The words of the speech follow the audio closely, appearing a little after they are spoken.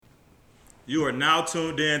You are now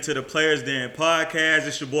tuned in to the Players Den podcast.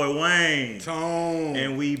 It's your boy Wayne. Tone.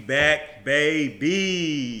 And we back,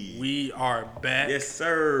 baby. We are back. Yes,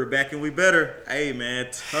 sir. Back and we better. Hey, man,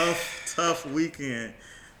 tough weekend.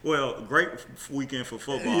 Well, great weekend for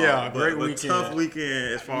football. Yeah, but weekend. Tough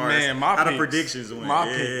weekend as far as how the predictions went.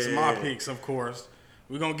 My picks, of course.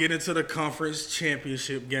 We're going to get into the conference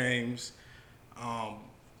championship games. I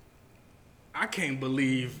can't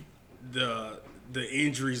believe the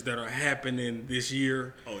injuries that are happening this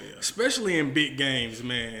year. Oh, yeah. Especially in big games,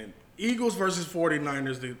 man. Eagles versus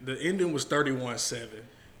 49ers, the ending was 31-7.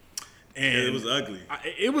 And it was ugly.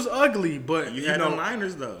 It was ugly, but you had the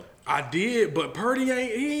Niners though. I did, but Purdy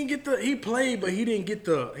he played, but he didn't get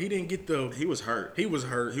the He was hurt. He was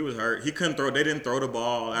hurt. He couldn't throw. They didn't throw the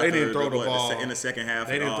ball. They didn't throw the ball in the second half.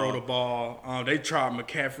 They didn't throw the ball. They tried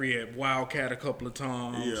McCaffrey at Wildcat a couple of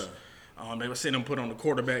times. Yeah. They were seeing him put on the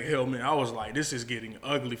quarterback helmet. I was like, this is getting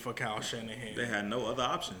ugly for Kyle Shanahan. They had no other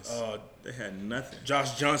options. They had nothing.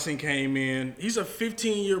 Josh Johnson came in. He's a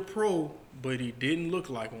 15-year pro, but he didn't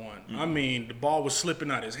look like one. Mm-hmm. I mean, the ball was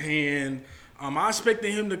slipping out his hand. I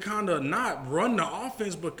expected him to kind of not run the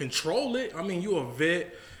offense, but control it. I mean, you a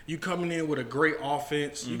vet. You coming in with a great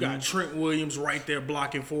offense. You got Trent Williams right there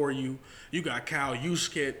blocking for you. You got Kyle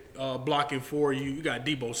Juszczyk blocking for you. You got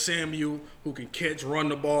Deebo Samuel who can catch, run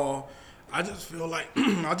the ball. I just feel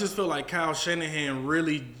like Kyle Shanahan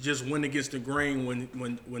really just went against the grain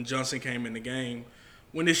when Johnson came in the game.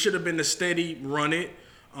 When it should have been the steady run it.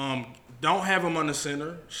 Don't have him on the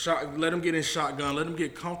center. Let him get in shotgun. Let him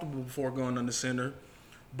get comfortable before going on the center.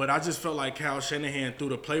 But I just felt like Kyle Shanahan threw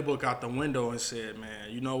the playbook out the window and said,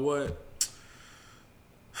 man, you know what?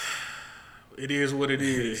 It is what it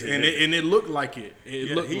is. And it looked like it.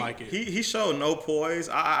 He showed no poise.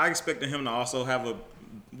 I expected him to also have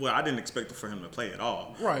I didn't expect for him to play at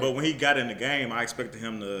all. Right. But when he got in the game, I expected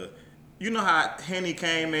him to. You know how Henny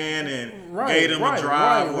came in and gave him a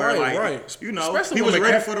drive he was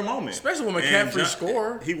ready for the moment. Especially when McCaffrey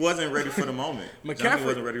scored. He wasn't ready for the moment. McCaffrey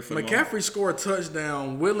wasn't ready for the moment. McCaffrey scored a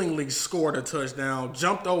touchdown, willingly scored a touchdown,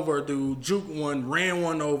 jumped over a dude, juked one, ran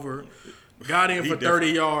one over, got in for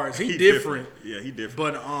 30 yards. He different. Yeah, he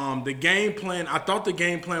different. But the game plan, I thought the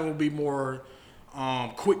game plan would be more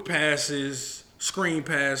quick passes, screen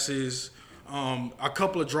passes, a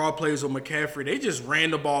couple of draw plays with McCaffrey. They just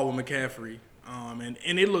ran the ball with McCaffrey, and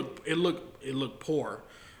it looked poor.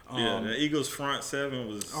 The Eagles' front seven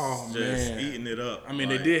was eating it up. I mean,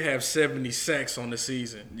 they did have 70 sacks on the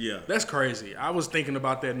season. Yeah, that's crazy. I was thinking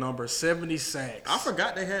about that number, 70 sacks. I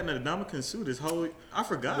forgot they had an Ndamukong Suh I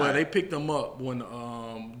forgot. Well, they picked him up when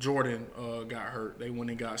Jordan got hurt. They went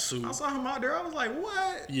and got Suh. I saw him out there. I was like,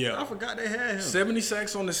 what? Yeah, I forgot they had him. 70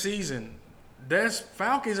 sacks on the season.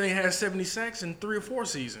 Falcons ain't had 70 sacks in 3 or 4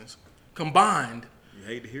 seasons combined. You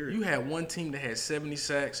hate to hear it. You had one team that had 70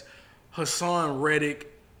 sacks. Hassan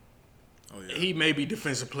Reddick, he may be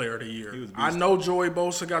Defensive Player of the Year. I know Joey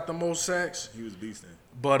Bosa got the most sacks. He was beasting.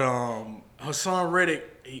 But Hassan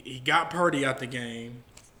Reddick, he got Purdy out the game.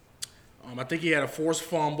 I think he had a forced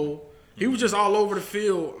fumble. He was just all over the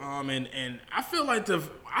field. And I feel like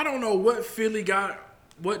I don't know what Philly got,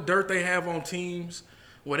 what dirt they have on teams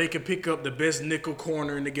where they can pick up the best nickel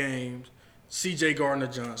corner in the game, C.J.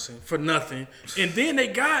 Gardner-Johnson, for nothing. And then they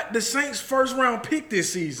got the Saints' first-round pick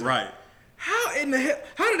this season. Right. How in the hell?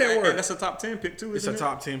 How did that work? And that's a top 10 pick, too, isn't it? It's a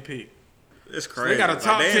top 10 pick. It's crazy. So they got a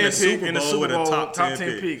top 10 pick in the Super Bowl, top 10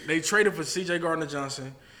 pick. They traded for C.J.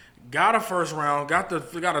 Gardner-Johnson, got a first round, got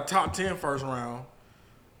a top 10 first round.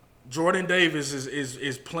 Jordan Davis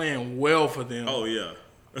is playing well for them. Oh, yeah.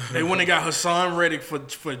 They went and got Hassan Reddick for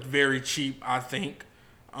very cheap, I think.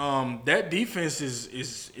 That defense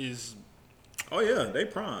is oh yeah, they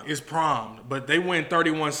primed. It's primed, but they win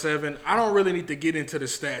 31-7. I don't really need to get into the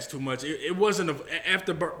stats too much. It wasn't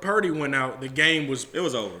after Purdy went out, the game was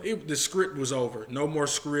over. The script was over. No more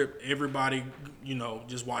script. Everybody,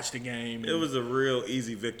 just watch the game. It was a real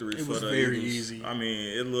easy victory for the Eagles. It was very easy. I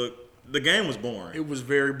mean, the game was boring. It was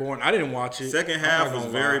very boring. I didn't watch it. Second half was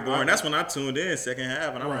very boring. That's when I tuned in, second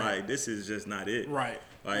half, and I'm like, this is just not it. Right.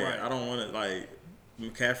 I don't want to,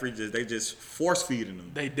 McCaffrey they just force feeding them.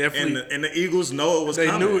 They definitely and the Eagles know it was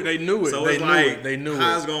coming. They knew it. So they it's knew it. They knew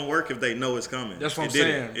how's it gonna work if they know it's coming? That's what I'm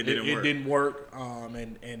saying. It didn't work. It didn't work.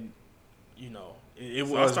 It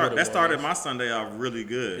was. That started my Sunday off really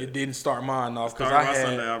good. It didn't start mine off because I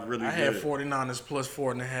had 49ers plus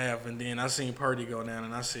 4.5, and then I seen Purdy go down,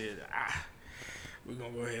 and I said, we're gonna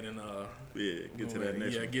go ahead and get to that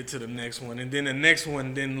next one. Get to the next one, and then the next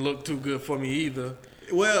one didn't look too good for me either.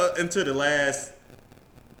 Well, until the last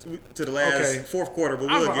fourth quarter, but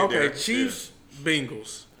we'll get there. Chiefs,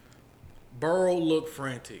 Bengals. Burrow looked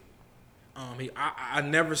frantic. I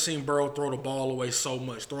never seen Burrow throw the ball away so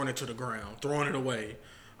much, throwing it to the ground, throwing it away.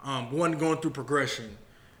 One going through progression.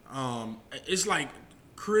 It's like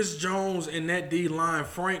Chris Jones in that D line,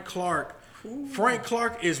 Frank Clark. Ooh. Frank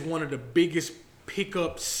Clark is one of the biggest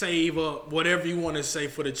pickup, save up, whatever you want to say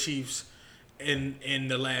for the Chiefs in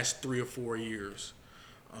the last 3 or 4 years.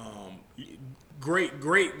 Great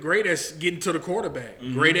at getting to the quarterback.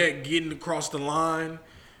 Mm-hmm. Great at getting across the line.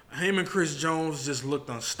 Him and Chris Jones just looked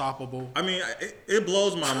unstoppable. I mean, it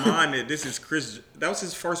blows my mind that this is Chris. That was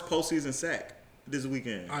his first postseason sack this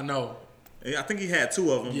weekend. I know. I think he had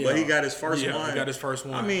 2 of them, but he got his first one. He got his first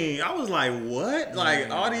one. I mean, I was like, what? Like,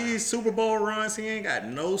 all these Super Bowl runs, he ain't got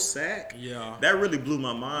no sack? Yeah. That really blew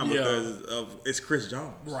my mind because it's Chris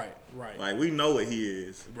Jones. Right. Like, we know what he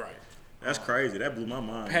is. Right. That's crazy. That blew my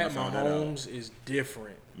mind. Pat Mahomes is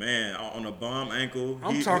different. Man, on a bum ankle.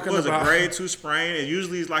 He was a grade 2 sprain. It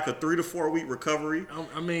usually is like a 3 to 4 week recovery.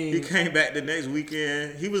 I mean, he came back the next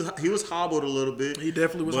weekend. He was hobbled a little bit. He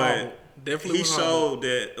definitely was hobbled. He showed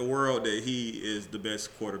that the world that he is the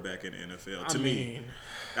best quarterback in the NFL. To me,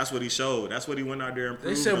 that's what he showed. That's what he went out there and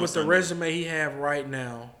proved. They said with the resume he have right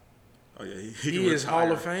now, oh yeah, he is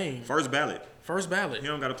Hall of Fame. First ballot. He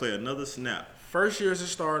don't got to play another snap. First year as a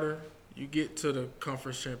starter, you get to the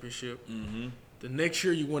conference championship. Mm-hmm. The next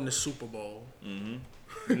year you win the Super Bowl. Mm-hmm.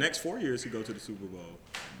 The next 4 years you go to the Super Bowl.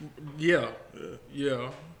 Yeah.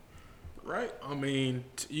 Right. I mean,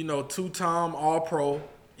 2-time All-Pro,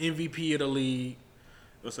 MVP of the league.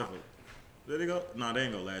 What's up? Did they go? No, they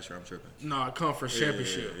ain't go last year. I'm tripping. No, conference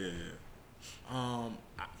championship. Yeah.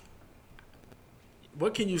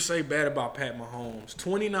 What can you say bad about Pat Mahomes?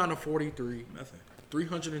 29 of 43. Nothing.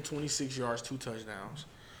 326 yards, 2 touchdowns.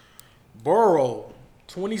 Burrow,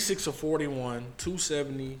 26 of 41,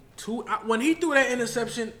 270. When he threw that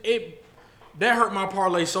interception, that hurt my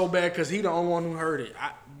parlay so bad because he the only one who heard it.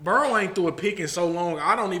 Burrow ain't threw a pick in so long.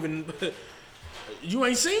 I don't even. You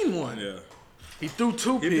ain't seen one. Yeah. He threw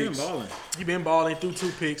 2 picks. He been balling. Threw 2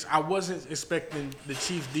 picks. I wasn't expecting the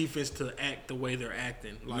Chiefs defense to act the way they're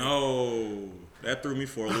acting. No. That threw me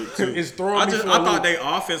for a loop too. I thought their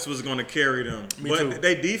offense was going to carry them, but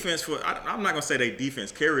their defense I'm not going to say their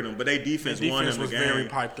defense carried them, but their defense won them the game. Very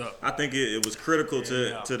piped up. I think it was critical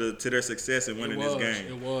to their success in winning this game.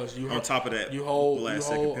 It was. On top of that, you hold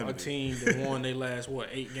a team that won their last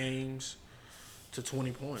 8 games to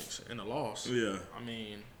 20 points in a loss. Yeah. I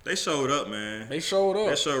mean, they showed up, man. They showed up.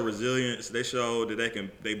 They showed resilience. They showed that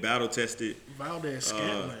they battle tested.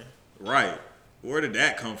 Valdez-Scantling. Right. Where did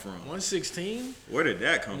that come from? 116? Where did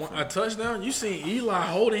that come from? A touchdown? You seen Eli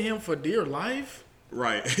holding him for dear life?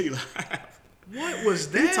 Right. Eli. What was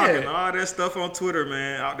that? He talking all that stuff on Twitter,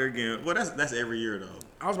 man, out there again. Well, that's every year, though.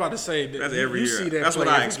 I was about to say that's every year. See that that's what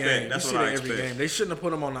I expect. That's what I expect. Every game. They shouldn't have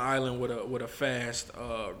put him on the island with a fast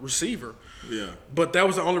receiver. Yeah. But that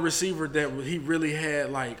was the only receiver that he really had,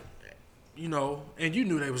 and you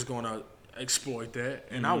knew they was going to exploit that,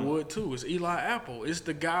 and I would too. It's Eli Apple. It's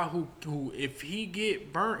the guy who if he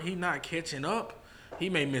get burnt, he not catching up. He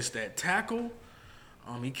may miss that tackle.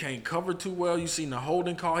 He can't cover too well. You seen the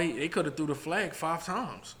holding call. They could have threw the flag 5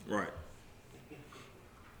 times. Right.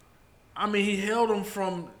 I mean, he held him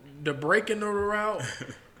from the breaking of the route.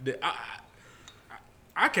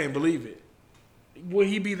 I can't believe it. Will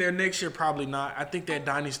he be there next year? Probably not. I think that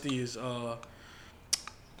dynasty is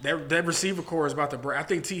that receiver core is about to break. I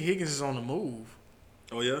think T. Higgins is on the move.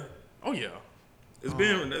 Oh yeah. Oh yeah. It's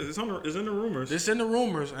in the rumors. It's in the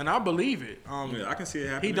rumors, and I believe it. Yeah, I can see it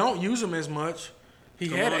happening. He don't use him as much. He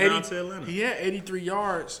had 83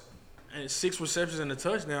 yards and 6 receptions and a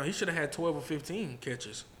touchdown. He should have had 12 or 15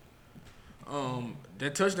 catches.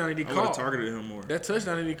 That touchdown that he caught. I would have targeted him more. That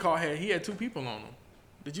touchdown that he caught he had 2 people on him.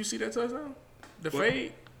 Did you see that touchdown?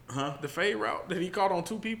 Fade? Huh? The fade route that he caught on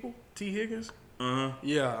 2 people? T. Higgins? Uh-huh.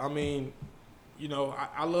 Yeah, I mean,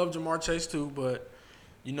 I love Jamar Chase too, but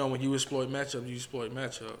when you exploit matchups, you exploit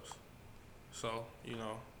matchups. So,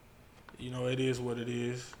 it is what it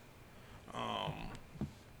is.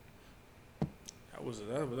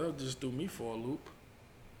 That just threw me for a loop.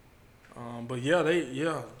 But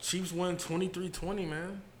Chiefs won 23-20,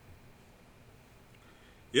 man.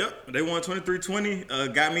 Yep, they won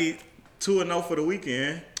 23-20. Got me 2-0 for the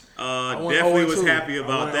weekend. Definitely was happy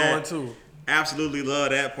about that. 0-2. Absolutely love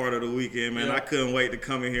that part of the weekend, man. Yep. I couldn't wait to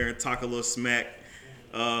come in here and talk a little smack.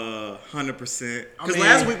 100%. Because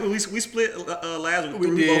last week we split. Last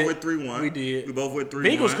week we both went 3-1. We did. We both went 3-1.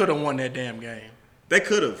 Bengals could have won that damn game. They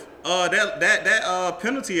could have. That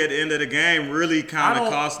penalty at the end of the game really kind of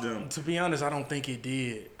cost them. To be honest, I don't think it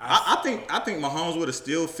did. I think Mahomes would have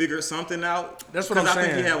still figured something out. That's what I'm saying. I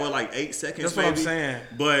think he had like 8 seconds. That's what I'm saying.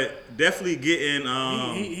 But definitely getting.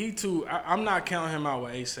 He too. I'm not counting him out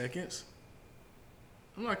with 8 seconds.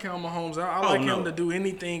 I'm not counting Mahomes out. I like him to do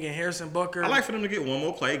anything in Harrison Butker. I like for them to get one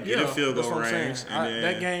more play, get a field goal range, and then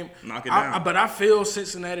that game knock it down. But I feel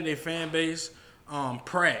Cincinnati, their fan base,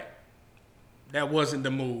 Pratt. That wasn't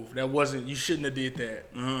the move. You shouldn't have did that.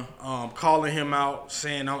 Uh-huh. Calling him out,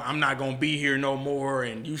 saying I'm not gonna be here no more,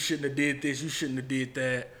 and you shouldn't have did this, you shouldn't have did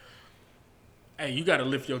that. Hey, you got to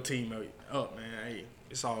lift your team up, man. Hey,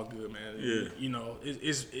 it's all good, man. Yeah. You know,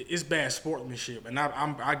 it's bad sportsmanship, and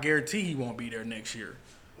I guarantee he won't be there next year.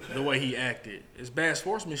 The way he acted, it's bad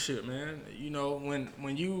sportsmanship, man. You know,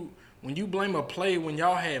 when you blame a play when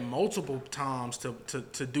y'all had multiple times to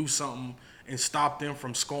do something and stop them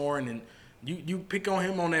from scoring and. You pick on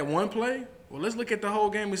him on that one play? Well, let's look at the whole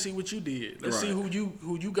game and see what you did. Let's see who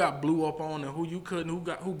you got blew up on and who you couldn't,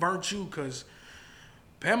 who burnt you. Because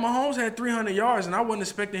Pat Mahomes had 300 yards, and I wasn't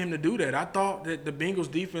expecting him to do that. I thought that the Bengals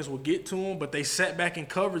defense would get to him, but they sat back in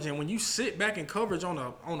coverage. And when you sit back in coverage on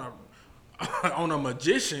a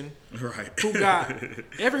magician, who got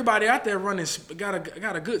everybody out there running,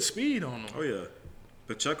 got a good speed on them. Oh yeah,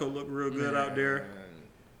 Pacheco looked real good out there.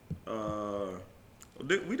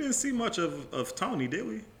 We didn't see much of Tony, did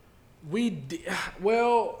we? We did,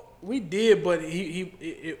 but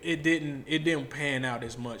it didn't pan out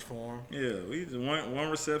as much for him. Yeah, we one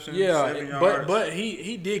reception, 7 yards. but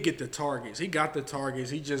he did get the targets. He got the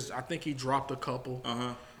targets. I think he dropped a couple.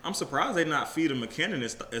 I'm surprised they not feeding McKinnon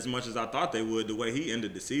as much as I thought they would. The way he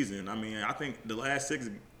ended the season. I mean, I think the last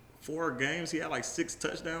 4 games, he had like 6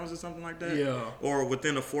 touchdowns or something like that. Yeah. Or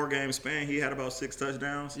within a 4-game span, he had about 6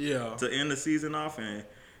 touchdowns. Yeah. To end the season off, and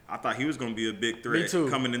I thought he was going to be a big threat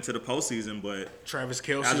coming into the postseason. But Travis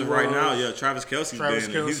Kelce, as of right now, Travis Kelce,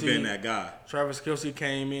 he's been that guy. Travis Kelce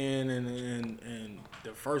came in and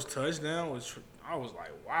the first touchdown I was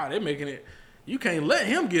like, wow, they're making it. You can't let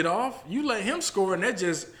him get off. You let him score, and that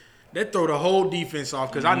throw the whole defense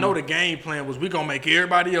off. Because I know the game plan was we're gonna make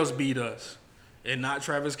everybody else beat us. And not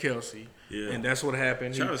Travis Kelce. Yeah. And that's what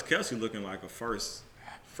happened. Travis Kelce looking like a first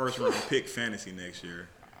round pick fantasy next year.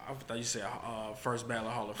 I thought you said first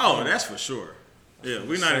ballot Hall of Fame. Oh, that's for sure. Yeah,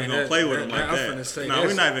 we're not even going to play with him like that. No,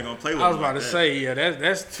 we're not even going to play with him like that. I was about to say,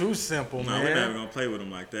 that's too simple, man. No, we're not even going to play with him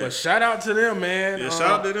like that. But shout out to them, man. Yeah,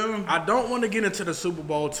 shout out to them. I don't want to get into the Super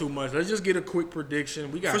Bowl too much. Let's just get a quick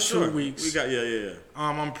prediction. We got 2 weeks. We got, yeah.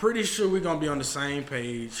 I'm pretty sure we're going to be on the same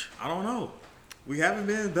page. I don't know. We haven't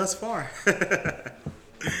been thus far.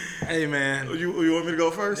 Hey, man. You want me to go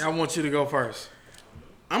first? I want you to go first.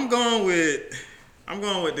 I'm going with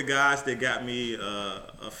the guys that got me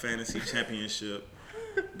a fantasy championship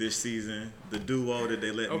this season. The duo that they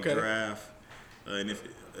let me draft. And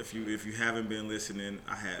if you haven't been listening,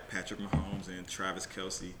 I had Patrick Mahomes and Travis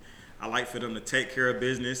Kelce. I like for them to take care of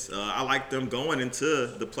business. I like them going into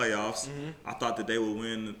the playoffs. I thought that they would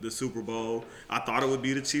win the Super Bowl. I thought it would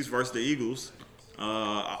be the Chiefs versus the Eagles.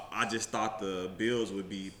 I just thought the Bills would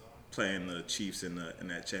be playing the Chiefs in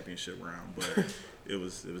that championship round, but it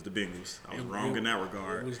was the Bengals. I was wrong in that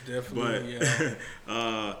regard. It was definitely,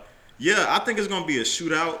 I think it's gonna be a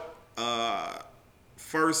shootout.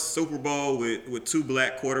 First Super Bowl with 2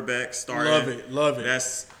 black quarterbacks starting. Love it.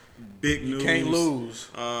 That's big news. You can't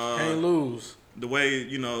lose. The way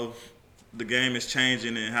the game is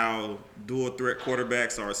changing and how dual threat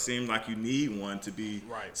quarterbacks seem like you need one to be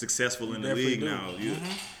successful in the league now.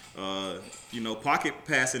 Pocket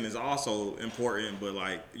passing is also important, but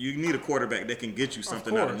like you need a quarterback that can get you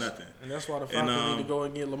something out of nothing. And that's why the Falcons need to go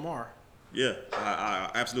and get Lamar. Yeah, I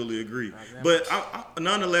absolutely agree. But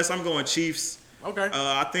nonetheless, I'm going Chiefs. Okay.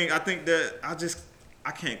 I think that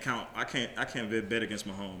I can't count. I can't bet against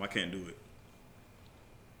Mahomes. I can't do it.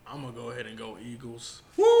 I'm gonna go ahead and go Eagles.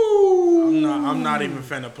 Woo! I'm not even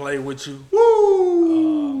finna play with you.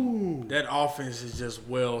 Woo! That offense is just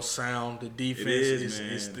well sound. The defense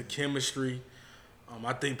is the chemistry.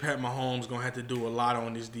 I think Pat Mahomes gonna have to do a lot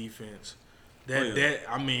on this defense. They're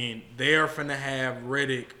finna have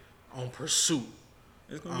Reddick on pursuit.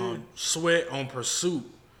 It's gonna be Sweat on pursuit.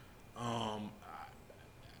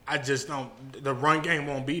 I just don't. The run game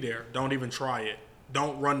won't be there. Don't even try it.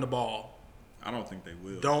 Don't run the ball. I don't think they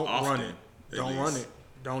will. Don't run it. Don't run it.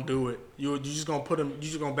 Don't do it. You're just gonna put them. You're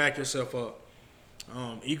just gonna back yourself up.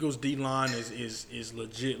 Eagles D line is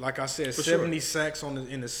legit. Like I said, 70 sacks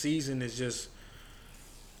in the season is just.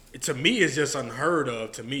 To me, it's just unheard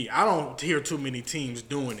of. To me, I don't hear too many teams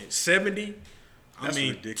doing it. 70. That's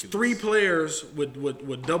ridiculous. 3 players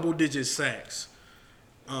with double-digit sacks.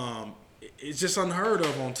 It's just unheard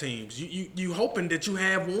of on teams. You hoping that you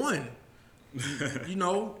have one, you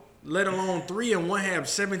know, let alone 3 and one have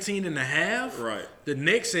 17 and a half. Right. The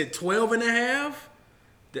Knicks at 12 and a half.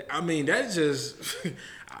 I mean, that's just.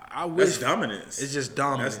 I wish that's dominance. It's just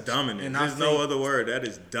dominance. That's dominance. And there's no other word. That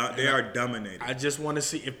is they are dominating. I just want to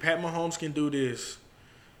see if Pat Mahomes can do this.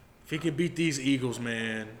 If he can beat these Eagles,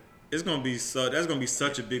 man, it's gonna be that's gonna be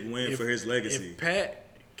such a big win for his legacy. If Pat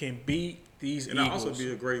can beat these Eagles, it'll also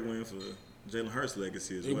be a great win for Jalen Hurts'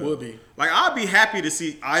 legacy as well. It would be. Like, I'd be happy to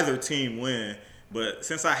see either team win, but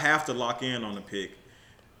since I have to lock in on the pick,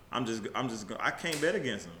 I can't bet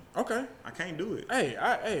against them. Okay. I can't do it.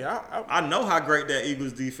 I know how great that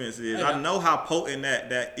Eagles defense is. I know how potent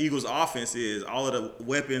that Eagles offense is. All of the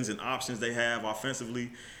weapons and options they have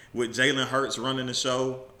offensively, with Jalen Hurts running the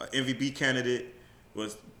show, MVP candidate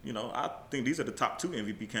was. I think these are the top 2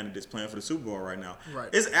 MVP candidates playing for the Super Bowl right now. Right.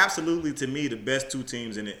 It's absolutely, to me, the best 2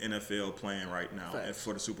 teams in the NFL playing right now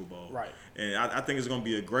for the Super Bowl. Right. And I think it's going to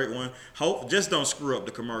be a great one. Just don't screw up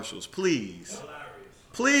the commercials, please.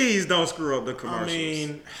 Please don't screw up the commercials. I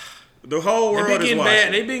mean, the whole world is watching.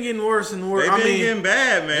 Bad. They've been getting worse and worse. They've been getting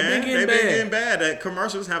bad, man. They've been getting bad. That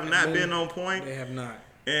commercials have not been on point. They have not.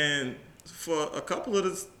 And for a couple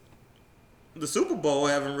of the Super Bowl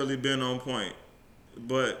haven't really been on point.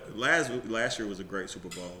 But last year was a great Super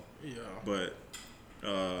Bowl. Yeah. But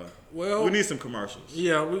we need some commercials.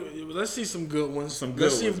 Yeah, let's see some good ones.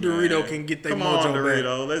 Let's see if Dorito can get their mojo Come on,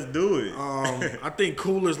 Dorito. back. Let's do it. I think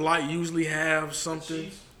Coolers Light usually have something.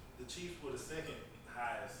 The Chiefs were the second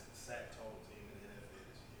highest sack total team in the NFL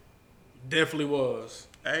this year. Definitely was.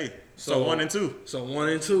 Hey, so 1 and 2. So 1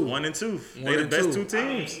 and 2. 1 and 2. They the best 2 teams.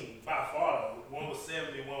 I mean, by far, one was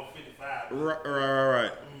 70, one was 55.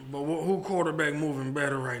 Right. But who quarterback moving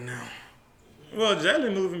better right now? Well,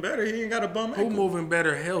 Jalen moving better. He ain't got a bum ankle. Who moving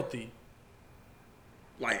better healthy?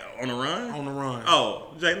 Like on the run? On the run. Oh,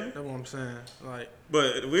 Jalen. That's what I'm saying. Like,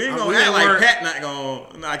 but we ain't gonna act like Pat not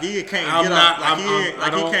gonna he can't get up.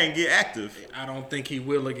 He can't get active. I don't think he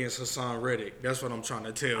will against Hassan Reddick. That's what I'm trying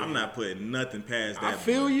to tell you. I'm not putting nothing past that. I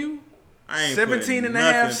feel you. I ain't 17 and a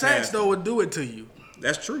half sacks though would do it to you.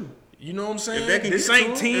 That's true. You know what I'm saying? If they can this get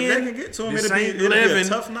ain't to 10. If they can get to him, it'll be a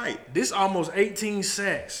tough night. This almost 18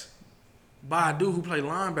 sacks by a dude who played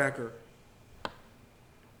linebacker.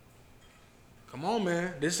 Come on,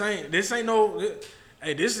 man. This ain't no.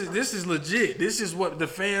 Hey, this is legit. This is what the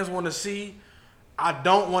fans want to see. I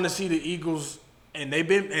don't want to see the Eagles, and they've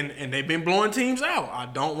been blowing teams out. I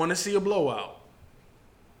don't want to see a blowout.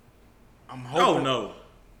 I'm hoping. Oh no,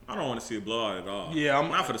 I don't want to see a blowout at all. Yeah,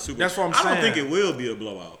 not for the Super Bowl. That's what I'm saying. I don't think it will be a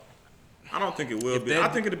blowout. I don't think it will be. I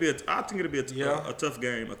think it'll be a tough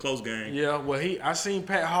game, a close game. Yeah, well, I seen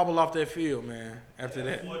Pat hobble off that field, man. After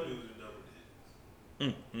that, 4 dudes in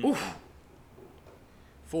double digits. Oof.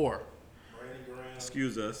 4. Brandon Graham.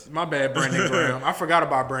 Excuse us. My bad, Brandon Graham. I forgot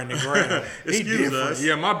about Brandon Graham. Excuse us.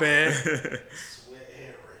 Yeah, my bad. Sweat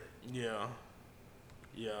and ready.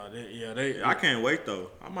 Yeah. I can't wait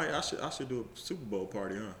though. I should do a Super Bowl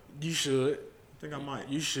party, huh? You should. I think I might.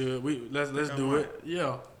 You should. Let's do it.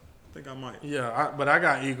 Yeah. I think I might. Yeah, but I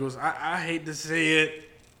got Eagles. I hate to say it,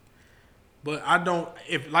 but I don't.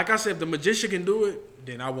 If like I said, if the magician can do it,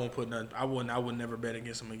 then I won't put nothing. I would never bet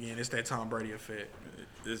against him again. It's that Tom Brady effect.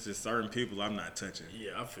 It's just certain people I'm not touching.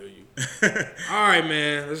 Yeah, I feel you. All right,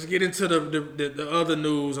 man. Let's get into the other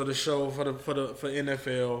news of the show for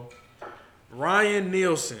NFL. Ryan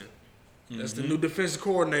Nielsen, that's the new defensive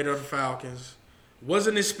coordinator of the Falcons.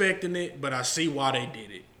 Wasn't expecting it, but I see why they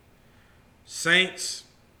did it. Saints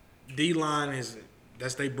D-line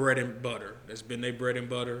that's their bread and butter. That's been their bread and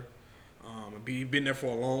butter. Been there for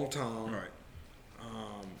a long time. Right.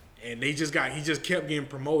 And he just kept getting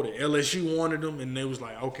promoted. LSU wanted him, and they was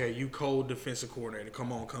like, okay, you cold defensive coordinator.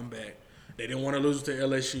 Come on, come back. They didn't want to lose to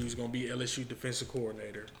LSU. He's going to be LSU defensive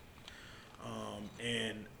coordinator.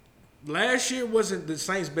 And last year wasn't the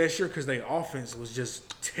Saints' best year because their offense was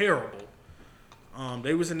just terrible.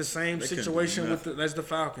 They was in the same situation as the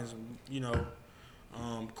Falcons,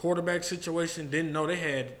 quarterback situation. Didn't know they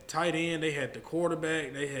had tight end. They had the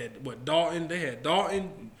quarterback. They had Dalton. They had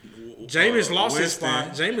Dalton. Jameis lost his spot.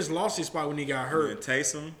 Jameis lost his spot when he got hurt. And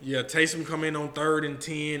Taysom. Yeah, Taysom come in on 3rd and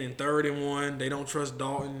 10 and 3rd and 1. They don't trust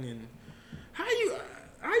Dalton. And how you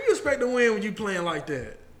expect to win when you playing like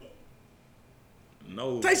that?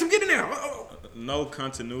 No. Taysom, get in there. No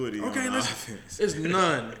continuity. Okay, on offense. It's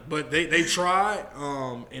none. But they tried,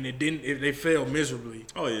 and it didn't. They failed miserably.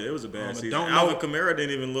 Oh yeah, it was a bad season. Alvin Kamara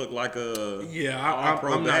didn't even look like a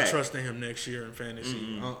I'm not trusting him next year in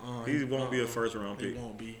fantasy. He won't be a first round pick. He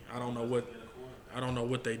won't be. I don't know what. I don't know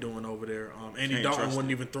what they doing over there. Andy Can't Dalton trust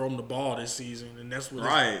wouldn't him. even throw him the ball this season, and that's what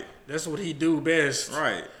Right. that's what he do best.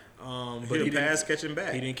 Right. But He he a pass didn't, catching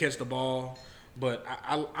back. he didn't catch the ball. But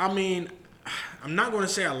I mean, I'm not going to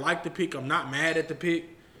say I like the pick. I'm not mad at the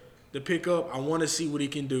pick up. I want to see what he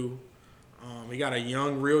can do. He got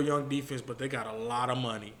a real young defense, but they got a lot of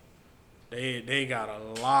money. They got a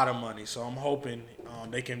lot of money, so I'm hoping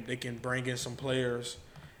they can bring in some players,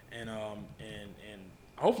 and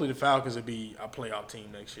hopefully the Falcons will be a playoff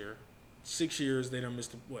team next year. 6 years they done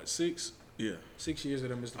missed six? Yeah. 6 years they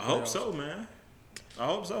done missed the playoffs. I hope so, man. I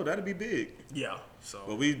hope so. That'd be big. Yeah. So.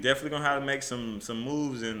 But we definitely gonna have to make some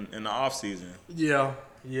moves in the off season. Yeah.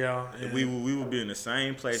 We will be in the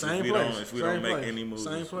same place if we don't make any moves.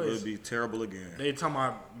 We'll be terrible again. They talking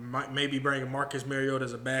about maybe bringing Marcus Mariota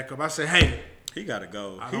as a backup. I said, hey, he got to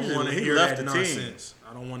go. I don't want to hear that nonsense.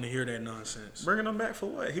 I don't want to hear that nonsense. Bringing him back for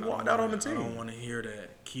what? He walked out on the team. I don't want to hear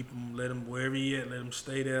that. Keep him, let him wherever he at. Let him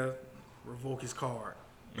stay there. Revoke his card.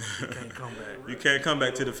 He can't come back. You can't come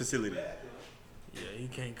back to the facility. Yeah, he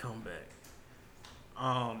can't come back.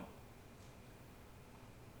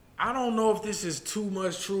 I don't know if this is too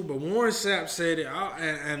much true, but Warren Sapp said it,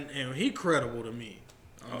 and he credible to me.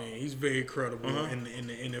 I mean, he's very credible in the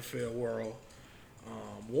NFL world.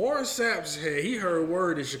 Warren Sapp said he heard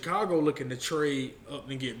word that Chicago looking to trade up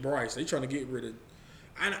and get Bryce. They trying to get rid of.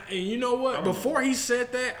 And you know what? Before he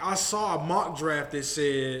said that, I saw a mock draft that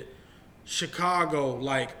said Chicago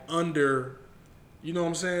like under. You know what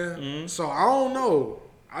I'm saying? Mm-hmm. So I don't know.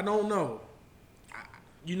 I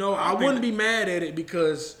wouldn't be mad at it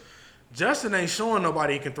because Justin ain't showing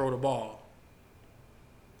nobody he can throw the ball.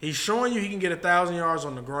 He's showing you he can get 1,000 yards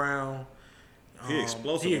on the ground. He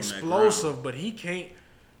explosive, but he can't.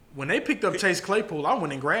 When they picked up Chase Claypool, I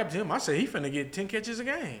went and grabbed him. I said he finna get 10 catches a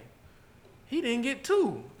game. He didn't get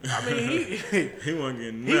 2. I mean, he wasn't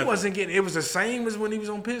getting nothing. He wasn't getting. It was the same as when he was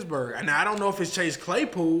on Pittsburgh. And I don't know if it's Chase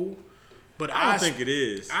Claypool, but I don't think it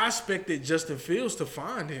is. I expected Justin Fields to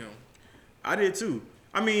find him. I did too.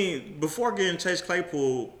 I mean, before getting Chase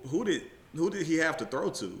Claypool, who did he have to throw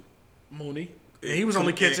to? Mooney. And he was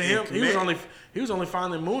only catching him. He was only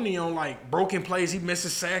finding Mooney on like broken plays. He missed a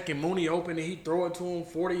sack and Mooney open and he throw it to him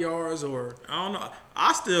 40 yards or. I don't know.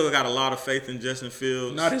 I still got a lot of faith in Justin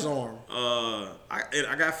Fields. Not his arm.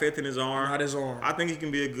 I got faith in his arm. Not his arm. I think he can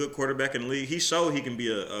be a good quarterback in the league. He showed he can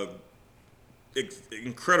be a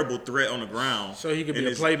incredible threat on the ground. So he could be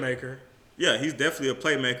a playmaker. Yeah, he's definitely a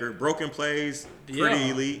playmaker. Broken plays, pretty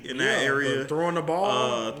elite in that area. Throwing the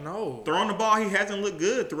ball, no. Throwing the ball, he hasn't looked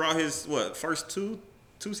good throughout his first two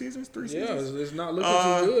seasons, 3 seasons. Yeah, it's not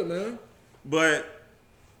looking too good, man. But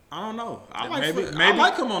I don't know. I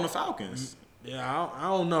like him on the Falcons. Yeah, I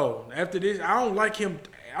don't know. After this, I don't like him.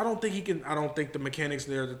 I don't think he can. I don't think the mechanics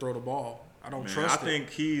there to throw the ball. I don't trust him. I think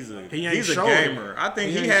he's a gamer. I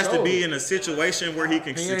think he has to be in a situation where he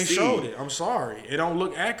can succeed. He ain't showed it. I'm sorry. It don't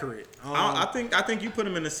look accurate. I think you put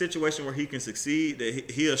him in a situation where he can succeed, that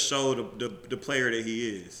he'll show the player that he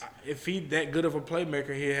is. If he that good of a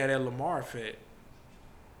playmaker, he had that Lamar effect.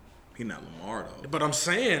 He not Lamar though. But I'm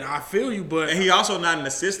saying, I feel you, but and he also not in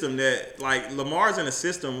a system that Lamar's in a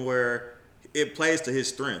system where it plays to his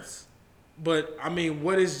strengths. But I mean,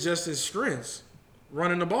 what is Justin's strengths?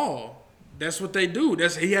 Running the ball. That's what they do.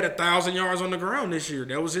 He had 1,000 yards on the ground this year.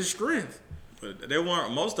 That was his strength. But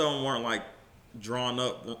most of them weren't like drawn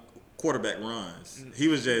up quarterback runs. He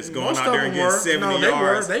was just going out there and getting 70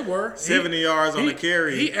 yards. They were 70 yards on the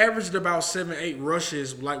carry. He averaged about 7-8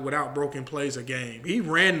 rushes without broken plays a game. He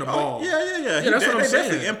ran the ball. Yeah. That's what I'm saying. They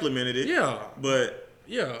definitely implemented it. Yeah. But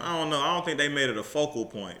I don't know. I don't think they made it a focal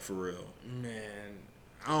point for real. Man,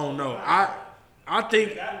 I don't know. I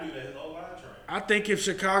think. I think if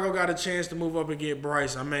Chicago got a chance to move up and get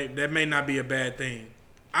Bryce, that may not be a bad thing.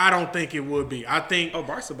 I don't think it would be. I think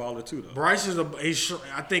Bryce is a baller too, though. Bryce is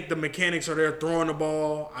I think the mechanics are there throwing the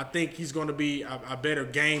ball. I think he's going to be a better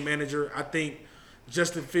game manager. I think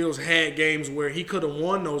Justin Fields had games where he could have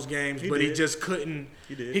won those games, he just couldn't.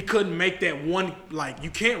 He couldn't make that one. Like,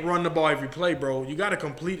 you can't run the ball every play, bro. You got to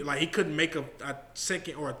complete it. Like, he couldn't make a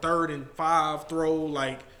second or a 3rd and 5 throw.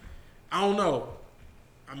 Like, I don't know.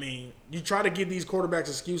 I mean, you try to give these quarterbacks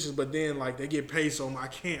excuses, but then they get paid so much. I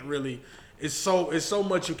can't really. It's so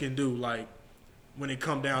much you can do. Like, when it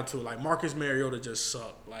come down to it, like Marcus Mariota just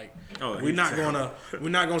sucked. Like, we're not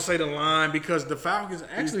gonna say the line because the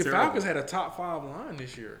Falcons had a top 5 line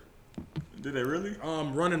this year. Did they really?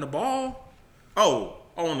 Running the ball. Oh,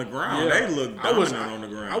 on the ground. Yeah. They look dominant on the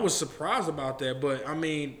ground. I was surprised about that, but I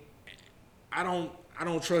mean, I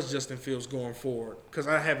don't trust Justin Fields going forward because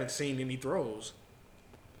I haven't seen any throws.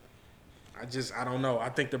 I don't know. I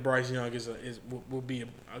think the Bryce Young will be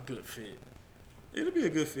a good fit. It'll be a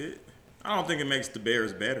good fit. I don't think it makes the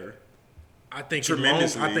Bears better. I think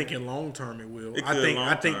Tremendously. in long term it will. It I could think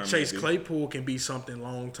long-term, Chase maybe. Claypool can be something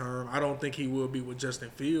long term. I don't think he will be with Justin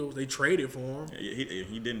Fields. They traded for him.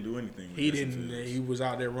 He didn't do anything. With He Justin didn't. Fields. He was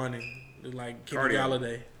out there running like Kenny Cardio.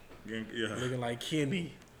 Galladay, Yeah. looking like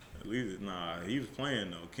Kenny. At least, he was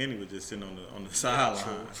playing though. Kenny was just sitting on the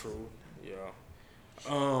sideline. True.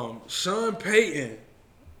 Yeah. Sean Payton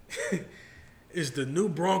is the new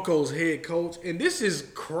Broncos head coach, and this is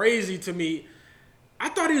crazy to me. I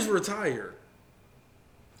thought he was retired.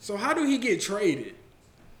 So how do he get traded?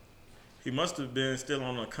 He must have been still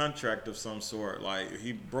on a contract of some sort. Like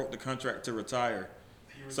he broke the contract to retire,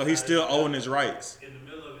 so he's still owing his rights. In the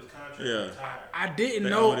middle of his contract, Yeah. retired. I didn't They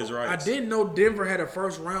know. own his rights. I didn't know Denver had a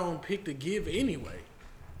first round pick to give anyway.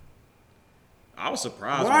 I was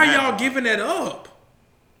surprised. Why when are that y'all happened. giving that up?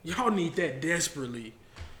 Y'all need that desperately.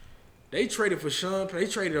 They traded for Sean. They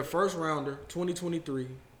traded a first rounder, 2023,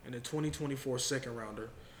 and a 2024 second rounder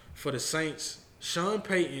for the Saints. Sean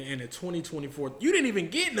Payton and a 2024. You didn't even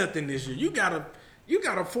get nothing this year. You got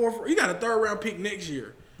a third round pick next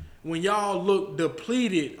year. When y'all look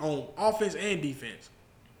depleted on offense and defense.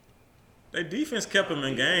 Their defense kept them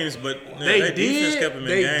in games, but They defense kept them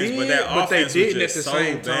in games, but that but they offense didn't was at just the so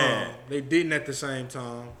same bad. time. They didn't at the same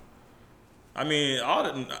time. I mean,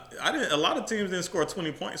 a lot of teams didn't score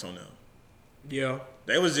 20 points on them. Yeah.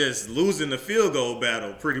 They was just losing the field goal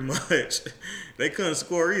battle pretty much. They couldn't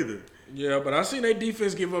score either. Yeah, but I seen their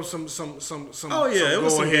defense give up some Oh, yeah, it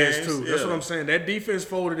was some go-aheads games, too. That's yeah. what I'm saying. That defense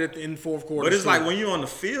folded in fourth quarter. But it's too. like when you're on the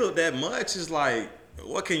field that much, it's like,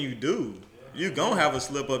 what can you do? You're going to have a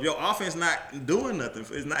slip up. Your offense not doing nothing.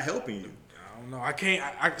 It's not helping you. I don't know. I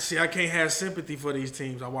can't have sympathy for these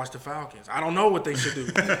teams. I watch the Falcons. I don't know what they should do.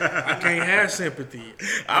 I can't have sympathy.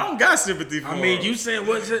 I don't got sympathy for I mean, them. you saying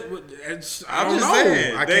what's it? I I'm don't just know.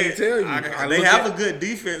 saying. I can't tell you. They have a good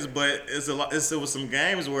defense, but it was some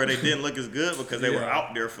games where they didn't look as good because they were Yeah.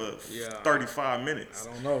 out there for Yeah. 35 minutes.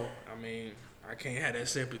 I don't know. I mean, I can't have that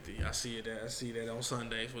sympathy. I see that on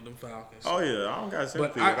Sundays with them Falcons. Oh, yeah. I don't got but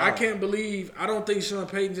sympathy I at all. can't believe. I don't think Sean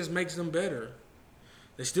Payton just makes them better.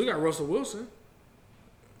 They still got Russell Wilson.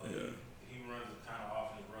 He runs the kind of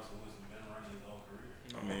offense Russell Wilson been running his whole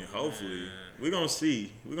career. I mean, hopefully. We're going to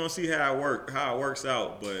see. We're going to see how it works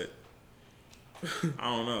out, but I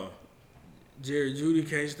don't know. Jerry Jeudy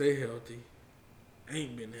can't stay healthy.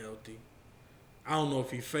 Ain't been healthy. I don't know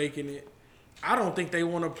if he's faking it. I don't think they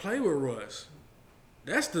want to play with Russ.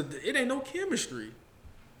 It ain't no chemistry.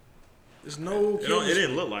 There's no chemistry. It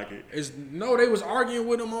didn't look like it. They was arguing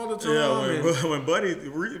with him all the time. Yeah, when Buddy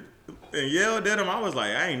yelled at him, I was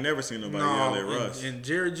like, I ain't never seen nobody yell at Russ. And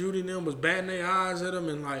Jerry Jeudy and them was batting their eyes at him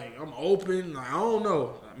and like, I'm open. Like, I don't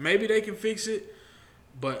know. Maybe they can fix it.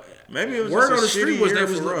 But Maybe it was word just on a the street shitty was year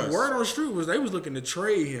they for Russ. word on the street was they was looking to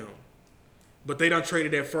trade him. But they done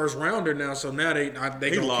traded that first rounder now, so now they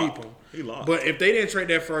gonna locked. keep him. He lost. But if they didn't trade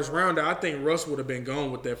that first rounder, I think Russ would have been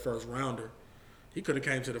gone with that first rounder. He could have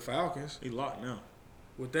came to the Falcons. He locked now.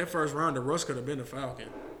 With that first rounder, Russ could have been the Falcon.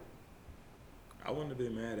 I wouldn't have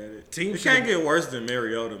been mad at it. Team It can't get worse than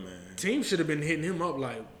Mariota, man. Team should have been hitting him up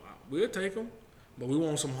like, we'll take him, but we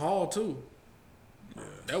want some Hall too. Yeah.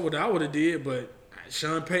 That what I would have did, but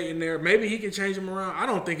Sean Payton there, maybe he can change him around. I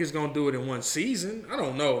don't think he's gonna do it in one season. I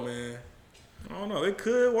don't know, man. I don't know. It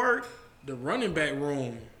could work. The running back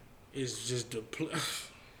room is just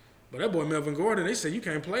but that boy Melvin Gordon, they said you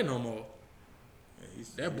can't play no more. Yeah,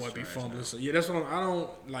 That he's boy be trash fumbling. now. So yeah, that's what I don't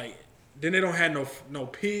like. Then they don't have no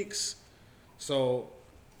picks, so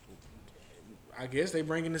I guess they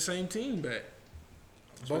bringing the same team back.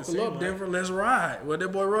 what it Buckle seem up, like. Denver. Let's ride. What that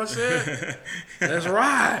boy Russ said. Let's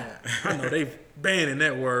ride. I know they banning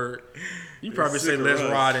that word. You probably say sick of let's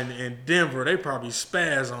Russ. ride in Denver. They probably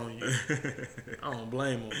spaz on you. I don't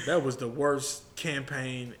blame them. That was the worst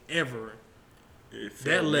campaign ever. It felt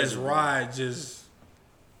That let's miserable. ride just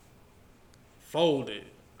folded.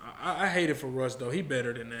 I hate it for Russ though. He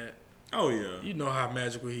better than that. Oh yeah. You know how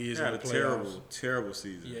magical he is He had in a the playoffs. terrible, terrible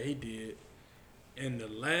season. Yeah, he did. And the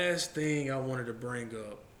last thing I wanted to bring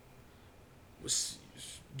up was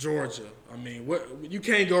Georgia. I mean, what you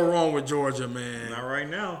can't go wrong with Georgia, man. Not right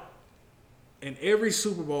now. In every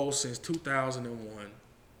Super Bowl since 2001,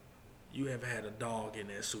 you have had a dog in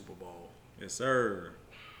that Super Bowl. Yes, sir.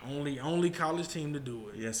 Only college team to do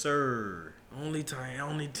it. Yes, sir. Only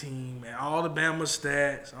team. And all the Bama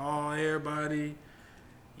stats, everybody.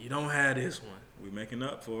 You don't have this one. We making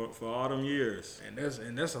up for all them years. And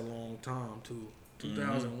that's a long time too.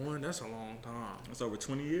 2001, that's a long time. That's over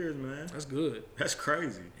 20 years, man. That's good. That's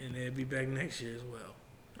crazy. And they'll be back next year as well.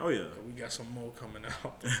 Oh yeah. We got some more coming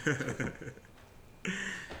out.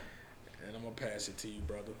 And I'm gonna pass it to you,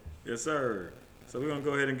 brother. Yes, sir. So we're gonna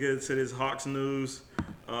go ahead and get into this Hawks news.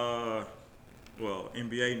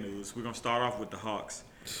 NBA news. We're gonna start off with the Hawks.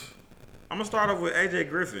 I'm gonna start off with AJ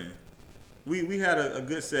Griffin. We had a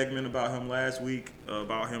good segment about him last week,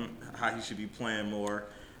 about him, how he should be playing more,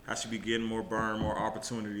 how he should be getting more burn, more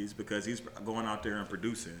opportunities, because he's going out there and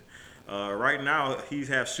producing. Right now, he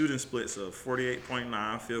has shooting splits of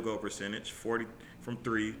 48.9 field goal percentage, 40 from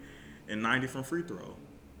 3, and 90 from free throw.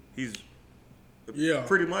 He's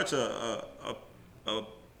pretty much a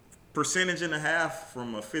percentage and a half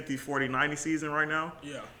from a 50, 40, 90 season right now.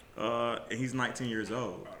 Yeah. And he's 19 years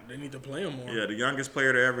old. They need to play him more. Yeah, the youngest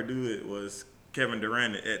player to ever do it was Kevin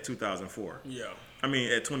Durant at 2004. Yeah. I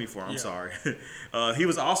mean, at 24, I'm sorry. He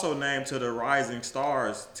was also named to the Rising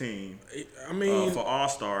Stars team. I mean, for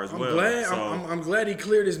All-Stars. I'm glad he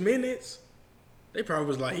cleared his minutes. They probably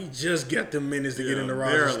was like, he just got them minutes to get in the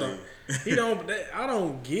Rising Stars. I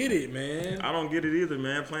don't get it, man. I don't get it either,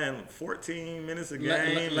 man. Playing 14 minutes a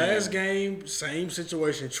game. Last game, same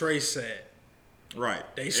situation. Trey sat. Right.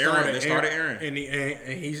 They started Aaron. And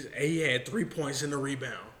he had 3 points in the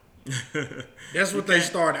rebound. That's what they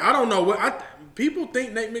started. I don't know what people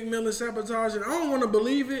think Nate McMillan sabotaging. I don't want to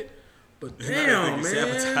believe it, but damn,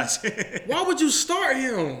 man, why would you start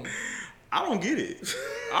him? I don't get it.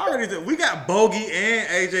 We got Bogey and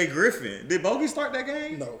AJ Griffin. Did Bogey start that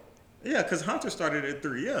game? No. Yeah, because Hunter started at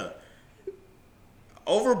 3. Yeah.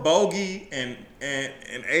 Over Bogey and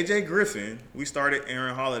AJ Griffin, we started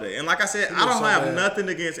Aaron Holiday. And like I said, I don't have nothing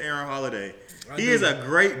against Aaron Holiday. He is a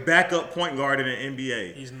great backup point guard in the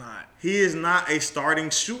NBA. He's not. He is not a starting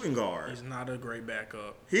shooting guard. He's not a great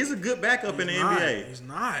backup. He's a good backup in the NBA. He's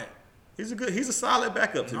not. He's a solid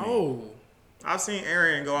backup to me. No. I've seen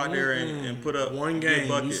Aaron go out there and put up one game.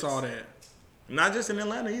 buckets. You saw that. Not just in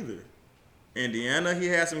Atlanta either. Indiana, he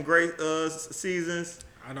had some great seasons.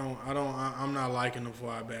 I'm not liking him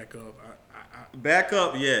before I back up. Back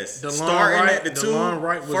up, yes. DeLon Starting Wright, at the DeLon 2,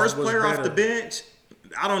 Wright first was player better. off the bench.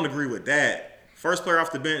 I don't agree with that. First player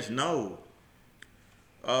off the bench, no.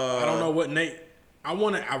 I don't know what Nate. I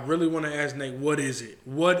really want to ask Nate, what is it?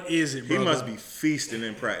 What is it, brother? He must be feasting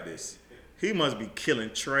in practice. He must be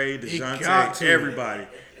killing Trey, got DeJounte, to. everybody.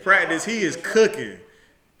 Practice, he is cooking.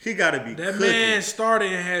 He got to be that cooking. man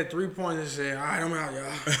started and had 3 points and said, all right, I'm out,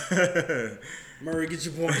 y'all. Murray, get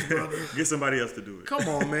your points, brother. Get somebody else to do it. Come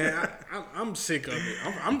on, man. I'm sick of it.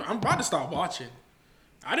 I'm about to stop watching.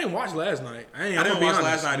 I didn't watch last night. I didn't watch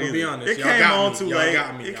last night either. Be honest. It Y'all came got on me. too Y'all late.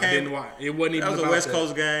 got me. I didn't watch. It wasn't even That was about a West that.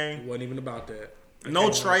 Coast It game. wasn't even about that. No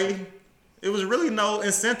Trey. It was really no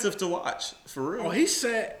incentive to watch, for real. Oh, he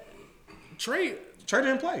said Trey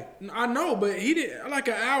didn't play. I know, but he did like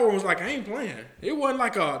an hour was like, I ain't playing. It wasn't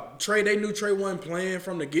like a Trey. They knew Trey wasn't playing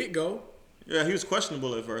from the get go. Yeah, he was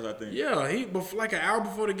questionable at first, I think. Yeah, like an hour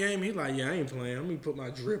before the game, he like, yeah, I ain't playing. Let me put my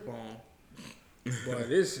drip on. But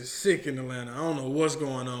this is sick in Atlanta. I don't know what's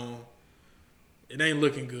going on. It ain't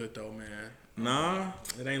looking good though, man. Nah,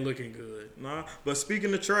 it ain't looking good. Nah, but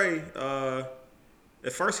speaking of Trey,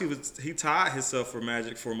 at first he tied himself for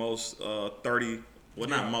Magic for most 30. Well,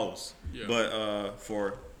 not most, but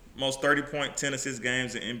for most 30-point 10 assist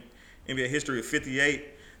games in NBA history of 58.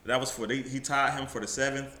 That was he tied him for the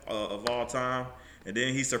 7th of all time, and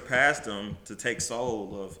then he surpassed him to take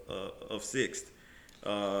sole of 6th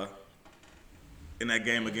in that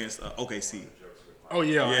game against OKC. Oh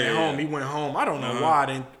yeah, at home. He went home. I don't know why I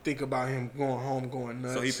didn't think about him going home, going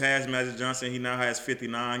nuts. So he passed Magic Johnson. He now has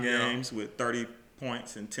 59 games with 30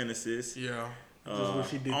 points and 10 assists. Yeah. I just wish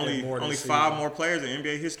he did only, that more this only season. 5 more players in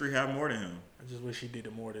NBA history have more than him. I just wish he did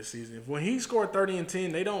it more this season. When he scored 30 and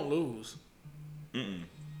 10, they don't lose.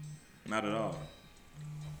 Not at all.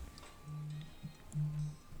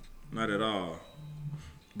 Not at all.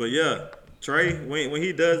 But yeah, Trey, when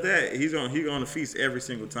he does that, he's gonna feast every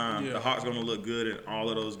single time. Yeah. The Hawks gonna look good in all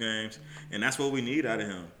of those games, and that's what we need out of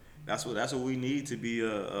him. That's what we need to be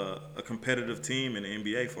a competitive team in the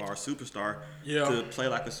NBA for our superstar to play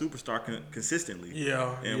like a superstar consistently.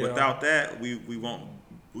 Yeah. And without that, we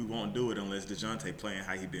won't do it unless DeJounte playing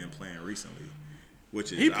how he been playing recently,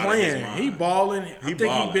 which is he playing, he balling. I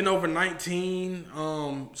think he been over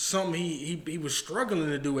 19. Something he was struggling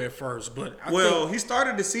to do at first, but he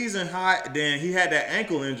started the season hot. Then he had that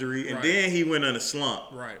ankle injury, and then he went in a slump.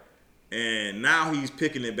 Right. And now he's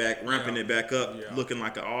picking it back, ramping it back up, looking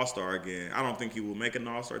like an all-star again. I don't think he will make an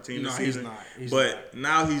all-star team this season. He's not. But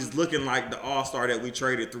now he's looking like the all-star that we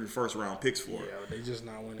traded 3 first-round picks for. Yeah, they just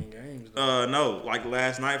not winning games. No, like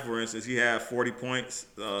last night, for instance, he had 40 points.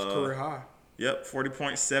 It's career high. Yep, 40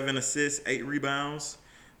 points, 7 assists, 8 rebounds.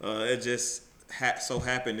 It just so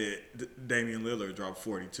happened that Damian Lillard dropped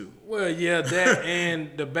 42. Well, yeah, that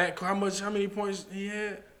and the back. How many points he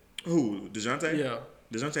had? Who? DeJounte? Yeah.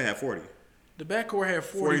 DeJounte had 40. The backcourt had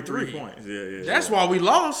 43 points. Yeah. That's why we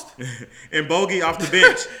lost. And Bogey off the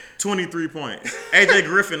bench, 23 points. AJ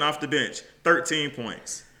Griffin off the bench, 13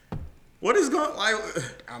 points. What is going like?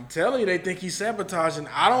 I'm telling you, they think he's sabotaging.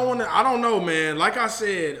 I don't know, man. Like I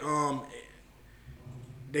said,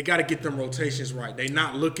 they got to get them rotations right. They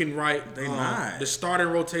not looking right. They not. The starting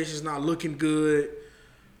rotation's not looking good.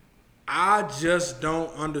 I just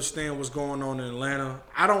don't understand what's going on in Atlanta.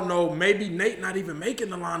 I don't know. Maybe Nate not even making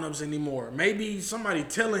the lineups anymore. Maybe somebody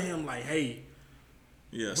telling him like, "Hey,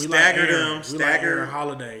 yeah, stagger Aaron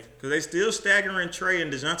Holiday." Because they still staggering Trey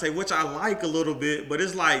and DeJounte, which I like a little bit, but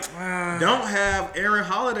it's like don't have Aaron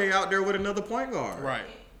Holiday out there with another point guard. Right.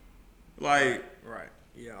 Like. Right.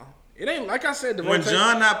 Yeah. It ain't like I said. When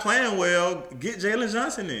John not playing well, get Jalen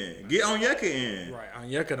Johnson in, get Onyeka in. Right,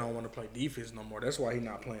 Onyeka don't want to play defense no more. That's why he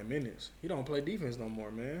not playing minutes. He don't play defense no more,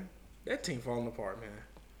 man. That team falling apart, man.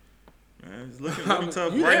 Man, it's looking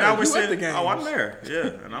tough. Right now we're sitting. Oh, I'm there.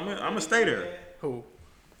 Yeah, and I'm gonna stay there. Who?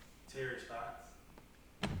 Terry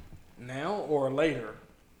Stotts. Now or later?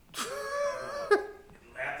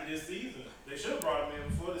 After this season, they should have brought him in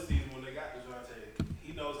before the season when they got DeJounte.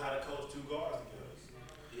 He knows how to coach two guards.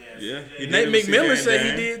 Yeah, Nate McMillan said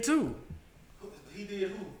he did too. He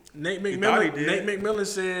did who? Nate McMillan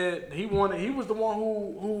said he was the one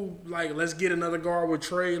who like, let's get another guard with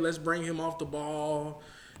Trey. Let's bring him off the ball.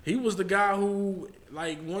 He was the guy who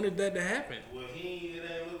like wanted that to happen. Well, it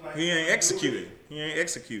ain't look like he ain't executing. He ain't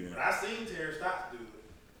executing. But I seen Terry Stotts do it.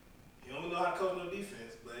 He don't know how to coach no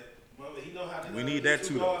defense, but he know how to. We need that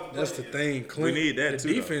too, though. That's the thing. Clint, we need that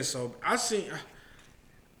too. Defense. So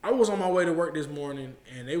I was on my way to work this morning,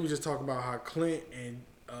 and they was just talking about how Clint and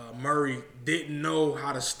Murray didn't know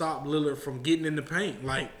how to stop Lillard from getting in the paint.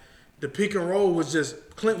 Like, the pick and roll was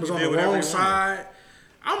just Clint was on the wrong side.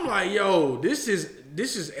 I'm like, yo, this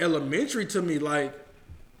is elementary to me. Like,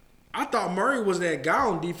 I thought Murray was that guy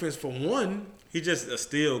on defense for one. He just a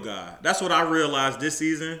steal guy. That's what I realized this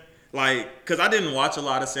season. Like, because I didn't watch a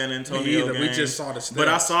lot of San Antonio games. We just saw the stats. But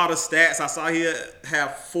I saw the stats. I saw he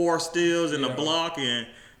had 4 steals in the block, and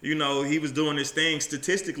you know, he was doing his thing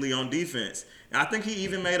statistically on defense. And I think he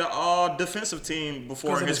even made an all-defensive team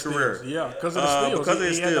before in his career. Steals. Yeah, because of the steals. Because of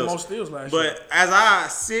his steals. He had the most steals last year. But as I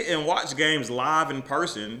sit and watch games live in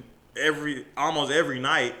person almost every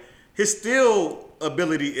night, his steal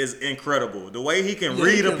ability is incredible. The way he can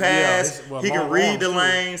read a pass, he can read the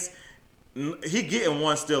lanes. He getting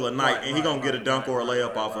one steal a night, and he going to get a dunk or a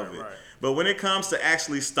layup off of it. Right. But when it comes to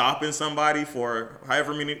actually stopping somebody for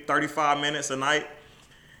however many, 35 minutes a night,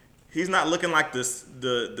 he's not looking like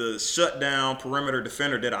the shutdown perimeter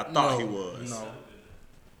defender that I thought he was. No.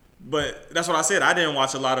 But that's what I said. I didn't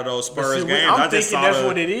watch a lot of those Spurs games. I'm thinking that's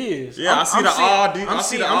what it is. Yeah, I see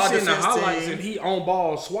the highlights and he on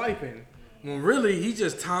ball swiping. When really he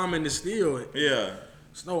just timing the steal. Yeah.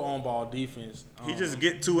 It's no on ball defense. He just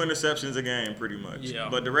get 2 interceptions a game pretty much. Yeah.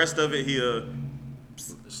 But the rest of it, he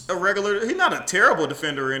a regular. He's not a terrible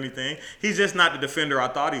defender or anything. He's just not the defender I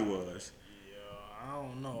thought he was. Yeah, I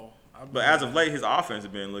don't know. But as of late, his offense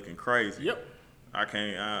has been looking crazy. Yep. I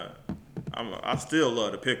still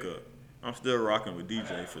love the pickup. I'm still rocking with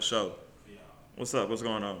DJ for sure. Yeah. What's up? What's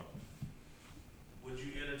going on? Would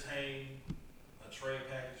you entertain a trade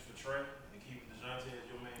package for Trey and keep DeJounte as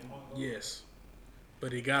your main point guard? Yes,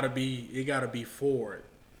 but it gotta be forward.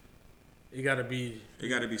 It gotta be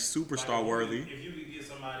superstar like worthy. If you could get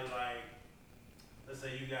somebody like, let's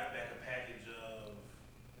say you got back a package of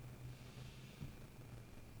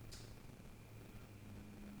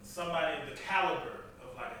somebody of the caliber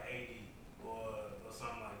of like an AD or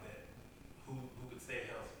something like that, who could stay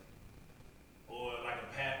healthy, or like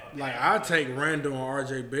a Pat. Like I'd take Randall and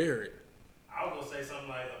R.J. Barrett. I was gonna say something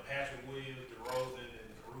like a Patrick Williams, DeRozan,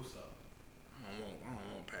 and Caruso. I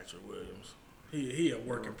don't want Patrick Williams. He a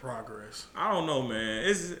work in progress. I don't know, man.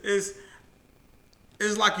 It's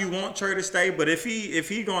like you want Trey to stay, but if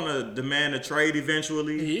he gonna demand a trade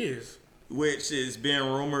eventually, he is. Which is being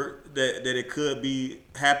rumored that it could be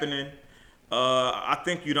happening. I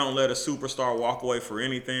think you don't let a superstar walk away for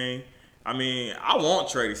anything. I mean, I want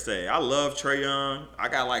Trey to stay. I love Trae Young. I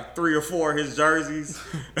got like 3 or 4 of his jerseys.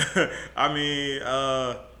 I mean,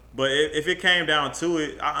 but if it came down to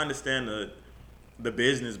it, I understand the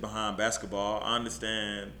business behind basketball. I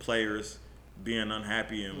understand players being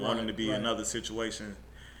unhappy and wanting to be in another situation.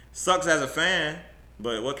 Sucks as a fan,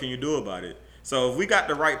 but what can you do about it? So if we got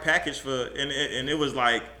the right package and it was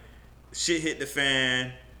like shit hit the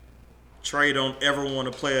fan, Trey don't ever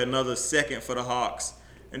want to play another second for the Hawks,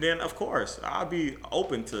 And then, of course, I'll be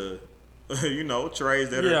open to, trades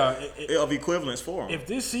that are of equivalence for him. If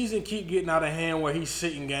this season keep getting out of hand where he's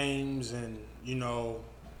sitting games and,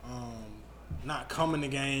 not coming to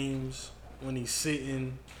games when he's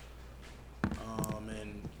sitting,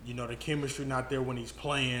 and, the chemistry not there when he's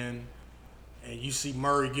playing, and you see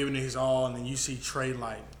Murray giving it his all, and then you see Trey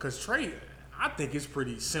because Trey, I think it's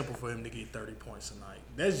pretty simple for him to get 30 points a night.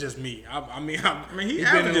 That's just me. I mean, he's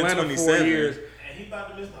been in Atlanta 27. 4 years. And he about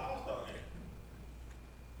to miss the All-Star game.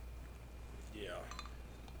 Yeah.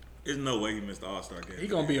 There's no way he missed the All-Star game. He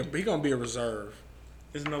gonna be a reserve.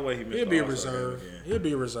 There's no way he missed He'll the be a All-Star reserve. game again. He'll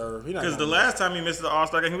be a reserve. Because the last time he missed the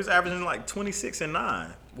All-Star game, he was averaging like 26 and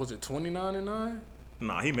 9. Was it 29 and 9?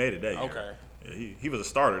 Nah, he made it that year. Okay. Yeah, he was a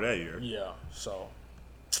starter that year. Yeah. So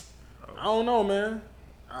I don't know, man.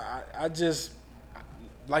 I just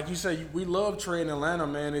like you say, we love Trey in Atlanta,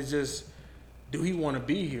 man. It's just, do he want to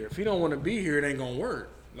be here? If he don't want to be here, it ain't gonna work.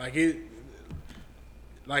 Like it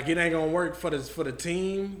ain't gonna work for the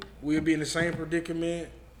team. We'll be in the same predicament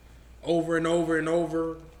over and over and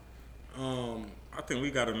over. I think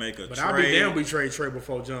we got to make a but trade. I'll be damn we trade Trey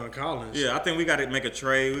before John Collins. Yeah, I think we got to make a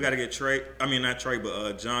trade. We got to get Trey. I mean, not Trey,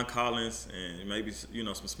 but John Collins and maybe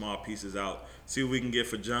some small pieces out. See what we can get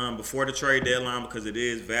for John before the trade deadline because it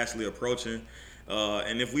is vastly approaching.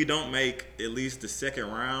 And if we don't make at least the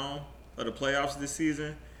second round of the playoffs this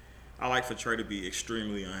season, I like for Trey to be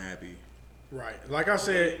extremely unhappy. Right. Like I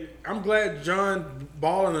said, I'm glad John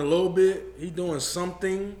balling a little bit. He doing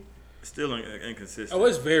something. Still inconsistent. Oh,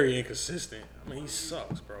 it's very inconsistent. I mean, he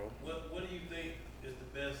sucks, bro. What do you think is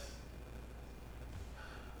the best?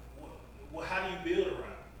 How do you build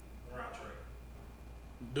around Trey?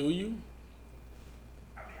 Do you?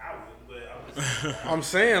 I mean, I would, but I'm just saying. I'm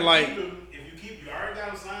saying like, if you already got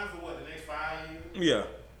him signed for the next 5 years. Yeah.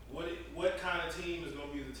 What kind of team is going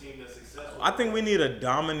to be the team that's successful? I think we need a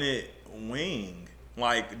dominant wing.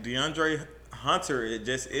 Like DeAndre Hunter, it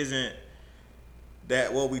just isn't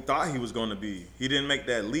that what we thought he was going to be. He didn't make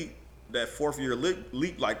that leap, that fourth-year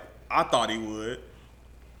leap like I thought he would.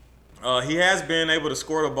 He has been able to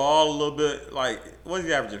score the ball a little bit. Like, what is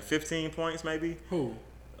he averaging? 15 points maybe? who?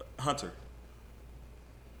 Hunter.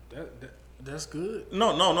 That's good.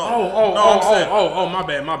 No. My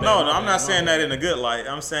bad. No, I'm not saying that in a good light.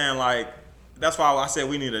 I'm saying like that's why I said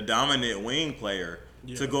we need a dominant wing player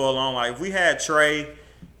to go along. Like if we had Trey,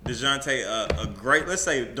 DeJounte, a great, let's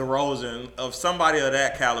say DeRozan, of somebody of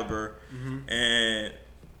that caliber, and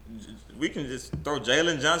we can just throw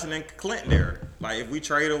Jalen Johnson and Clint there. Like if we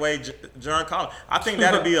trade away John Collins, I think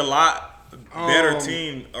that'd be a lot better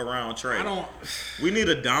team around Trey. We need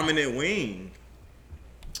a dominant wing.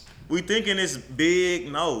 We thinking it's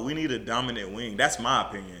big. No, we need a dominant wing. That's my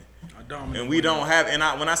opinion. And we don't have. And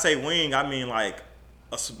when I say wing, I mean like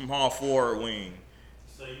a small forward wing.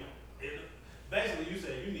 So basically, you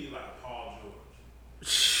say you need like a Paul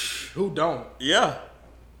George. Who don't? Yeah.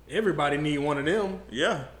 Everybody need one of them.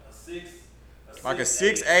 Yeah. Like a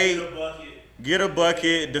 6'8", get a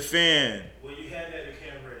bucket, defend. Well, you had that in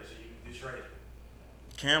Cam Reddish, so you traded.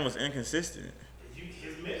 Cam was inconsistent.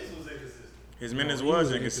 His minutes was inconsistent. His minutes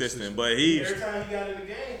was inconsistent, but he. Every time he got in the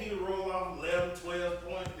game, he would roll off 11, 12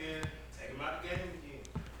 points, then take him out the game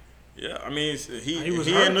again. Yeah, I mean he hurt,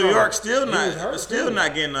 in New York still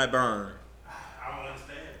not getting that burn. I don't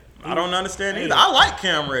understand. I don't understand either. I like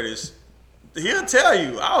Cam Reddish. He'll tell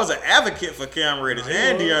you I was an advocate for Cam Reddish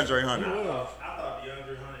and DeAndre Hunter. I thought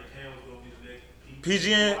DeAndre Hunter and Cam was gonna be the next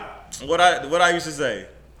PG and what I used to say,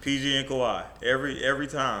 PG and Kawhi every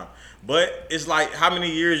time. But it's like how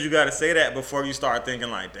many years you got to say that before you start thinking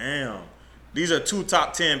like, damn, these are 2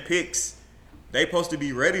 top 10 picks. They supposed to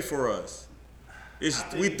be ready for us. We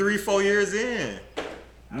 3-4 years in.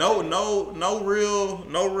 No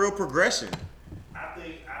real progression. I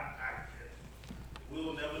think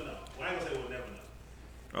we'll never know. Well, I ain't gonna say we'll never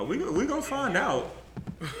know. We gonna find out.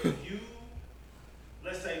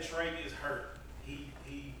 Let's say Trey gets hurt. He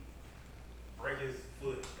break his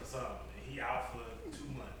foot or something, and he out for 2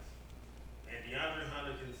 months. And DeAndre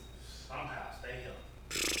Hunter can somehow stay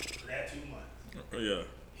healthy for that 2 months. Yeah.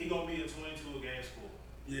 He gonna be a 22 a game scorer.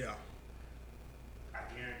 Yeah. I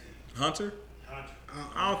guarantee. Hunter?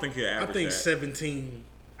 I don't think he'll average I think that. 17.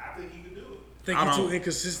 I think he could do it. I think he's too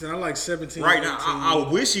inconsistent. I like 17. Right now, I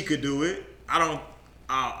wish he could do it. I'm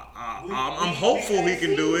hopeful he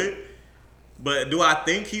can do it. But do I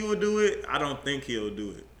think he will do it? I don't think he'll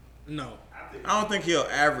do it. No. I don't think he'll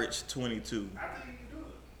average 22. I think he can do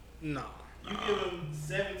it. No. You give him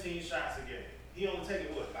 17 shots a game. He only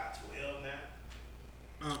taking about 12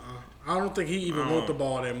 now? I don't think he even want the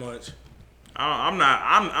ball that much. I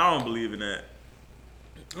don't believe in that.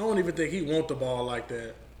 I don't even think he want the ball like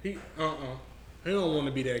that. He don't want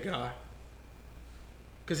to be that guy.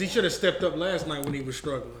 Because he should have stepped up last night when he was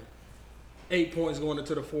struggling. 8 points going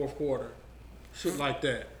into the fourth quarter. Shit like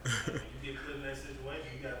that. When you get put in that situation,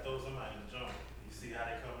 you got to throw somebody in the jungle. You see how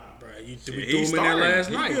they come out. Right, we threw him in there last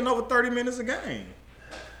night. He's getting over 30 minutes a game.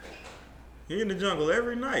 He in the jungle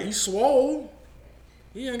every night. He swole.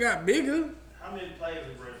 He ain't got bigger. How many plays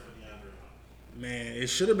are ready for DeAndre? Man, it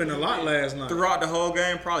should have been a lot last night. Throughout the whole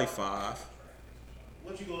game, probably 5.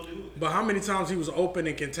 What you gonna do? But how many times he was open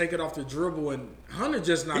and can take it off the dribble, and Hunter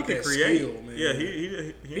just not that skilled, man. Yeah,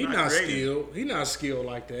 he not creating. skilled. He not skilled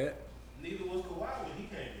like that. Neither was Kawhi when he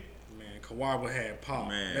came in. Man, Kawhi would have pop.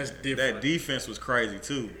 Man, That's different. That defense was crazy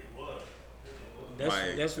too. It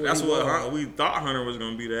was. That's what we thought Hunter was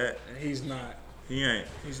gonna be. That And he's not. he ain't.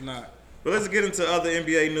 He's not. But let's get into other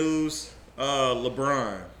NBA news.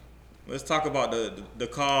 LeBron. Let's talk about the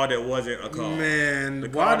call that wasn't a call. Man, the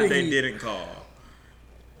why call that did they he didn't call.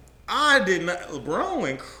 I did not. LeBron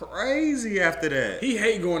went crazy after that. He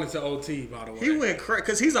hate going into OT, by the way. He went crazy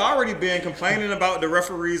because he's already been complaining about the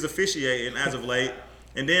referees officiating as of late,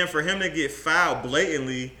 and then for him to get fouled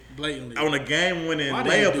blatantly on a game-winning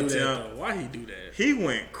layup attempt. Why he do that? He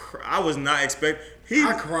went. I was not expecting.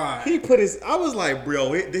 I cried. He put his. I was like,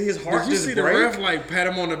 bro, did his heart Did you just see break? the ref like pat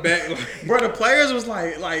him on the back? Like, Bro, the players was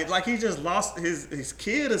like he just lost his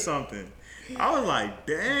kid or something. I was like,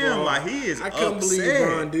 damn, bro, like he is I couldn't upset. believe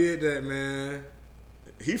Bron did that, man.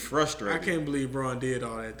 He frustrated. I can't believe Bron did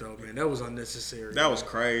all that though, man. That was unnecessary. That was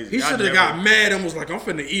crazy. He should have got mad and was like, I'm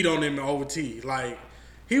finna eat on him in OT. Like,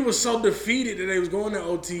 he was so defeated that they was going to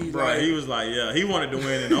OT. Bro, like, he was like, yeah, he wanted to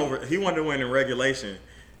win he wanted to win in regulation.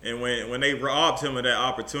 And when they robbed him of that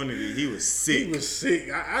opportunity, he was sick. He was sick.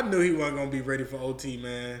 I knew he wasn't gonna be ready for OT,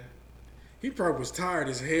 man. He probably was tired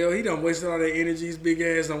as hell. He done wasted all that energy. His big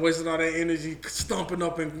ass done wasted all that energy stomping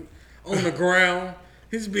up on the ground.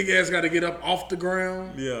 His big ass got to get up off the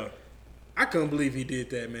ground. Yeah. I couldn't believe he did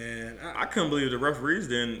that, man. I couldn't believe the referees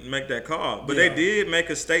didn't make that call. But they did make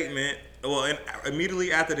a statement. Well, and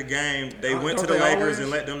immediately after the game, they went to the Lakers and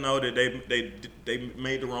let them know that they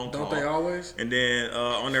made the wrong call. Don't they always? And then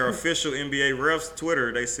on their official NBA refs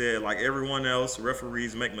Twitter, they said, like everyone else,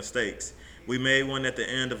 referees make mistakes. We made one at the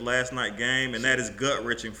end of last night's game, and that is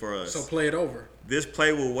gut-wrenching for us. So play it over. This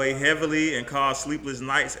play will weigh heavily and cause sleepless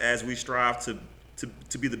nights as we strive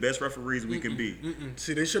to be the best referees we can be.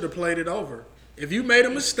 See, they should have played it over. If you made a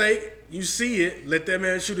mistake, you see it, let that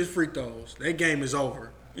man shoot his free throws. That game is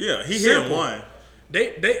over. Yeah, he hit one.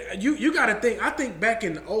 You got to think. I think back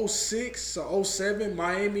in 06 or 07,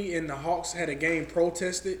 Miami and the Hawks had a game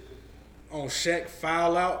protested on Shaq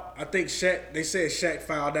foul out. I think they said Shaq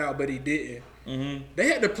fouled out, but he didn't. Mm-hmm. They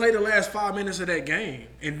had to play the last 5 minutes of that game.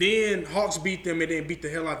 And then Hawks beat them and then beat the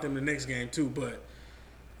hell out of them the next game too. But,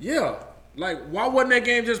 yeah. Like, why wasn't that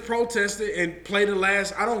game just protested and play the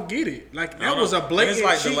last? I don't get it. Like, that was a blatant It's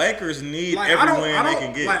like cheat. the Lakers need like, every win they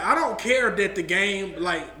can get. Like, I don't care that the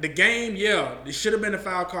game, yeah, it should have been a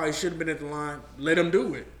foul call. It should have been at the line. Let them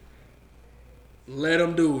do it. Let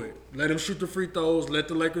them do it. Let them shoot the free throws. Let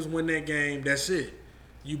the Lakers win that game. That's it.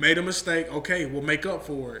 You made a mistake. Okay, we'll make up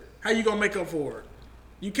for it. How you going to make up for it?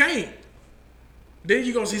 You can't. Then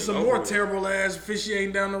you're going to see some more terrible ass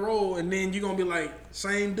officiating down the road, and then you're going to be like,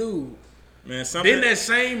 same dude. Man, Then that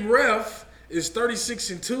same ref is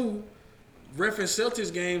 36-2, ref in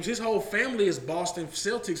Celtics games. His whole family is Boston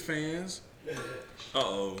Celtics fans.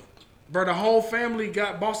 Uh-oh. Bro, the whole family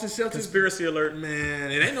got Boston Celtics. Conspiracy alert. Man,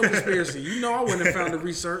 it ain't no conspiracy. You know I wouldn't have found the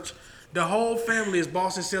research. The whole family is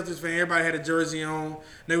Boston Celtics fan. Everybody had a jersey on.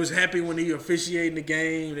 They was happy when he officiating the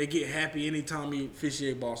game. They get happy anytime he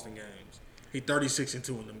officiate Boston games. He 36-2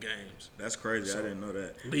 in them games. That's crazy. So, I didn't know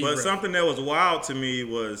that. But ref. something that was wild to me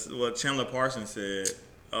was what Chandler Parsons said.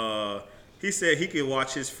 He said he could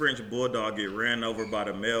watch his French bulldog get ran over by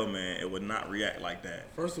the mailman and would not react like that.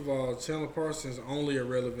 First of all, Chandler Parsons only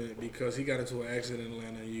irrelevant because he got into an accident in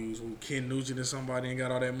Atlanta and used with Ken Nugent and somebody and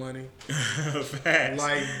got all that money. Facts.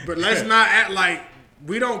 Like, but let's not act like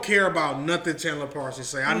we don't care about nothing Chandler Parsons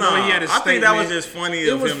say. I know he had a statement. I think that was just funny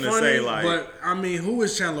of him to say, like. But I mean, who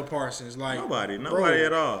is Chandler Parsons? Like nobody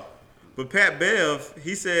at all. But Pat Bev,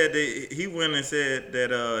 he said that he went and said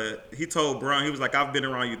that he told Bron, he was like, I've been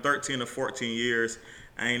around you 13 or 14 years.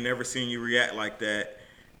 I ain't never seen you react like that.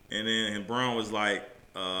 And then Bron was like,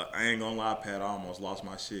 I ain't gonna lie, Pat, I almost lost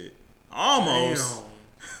my shit. Almost.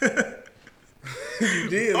 You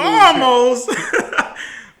did. Almost.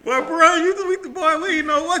 But bro, we didn't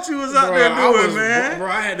know what you was out there doing, man. Bro,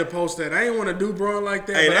 I had to post that. I didn't want to do bro like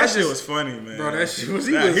that. Hey, that shit was funny, man. Bro, that shit was.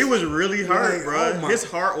 He was really hurt, like, bro. Oh his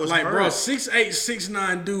heart was like, hurt. bro, 6'8",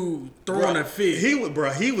 6'9" dude throwing a fit. He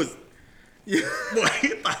was. Yeah, boy,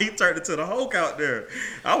 he turned into the Hulk out there.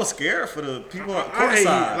 I was scared for the people on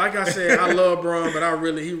courtside. Like I said, I love Bron,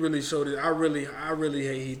 but he really showed it. I really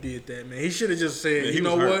hate he did that, man. He should have just said, you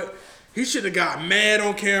know what? He should have got mad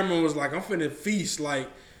on camera and was like, I'm finna feast, like,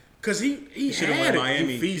 cause he should have went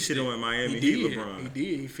Miami. He should have went Miami. He LeBron. He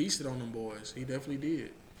did. He feasted on them boys. He definitely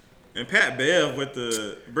did. And Pat Bev with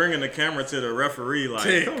bringing the camera to the referee,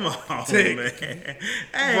 like, come on, man.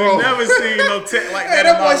 I ain't never seen no tech like that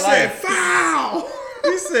in my life. Foul.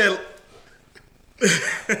 He said,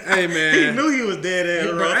 "Hey man, he knew he was dead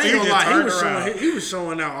ass. Bro, I ain't gonna lie. He was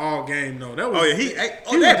showing out all game though. That was that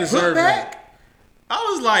putback. I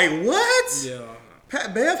was like, what? Yeah.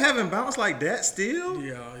 Pat Bev having bounced like that still?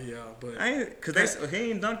 Yeah, but because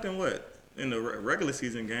he ain't dunked in what? In the regular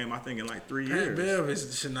season game, I think in like 3 years. Pat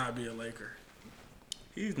Bev should not be a Laker.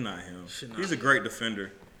 He's not him. He's a great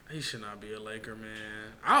defender. He should not be a Laker,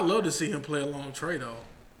 man. I'd love to see him play along Trey, though.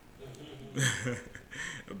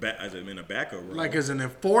 In a backup role. Like as an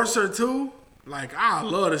enforcer, too. Like, I'd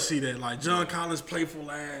love to see that. Like, John Collins, playful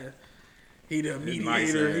ass. He the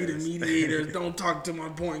mediator. Don't talk to my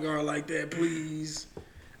point guard like that, please.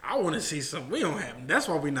 I want to see something. We don't have. That's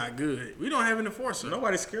why we're not good. We don't have an enforcer.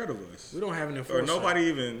 Nobody's scared of us. We don't have an enforcer. Or not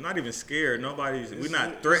even scared. We're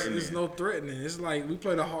not threatening. There's no threatening. It's like we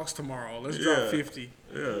play the Hawks tomorrow. Let's drop 50.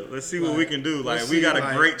 Yeah, let's see what we can do. Like we got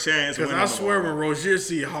a great chance. Because I swear when Rozier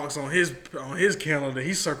see Hawks on his calendar,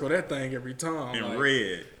 he circle that thing every time. In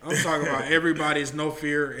red. I'm talking about everybody's no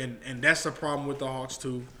fear, and that's the problem with the Hawks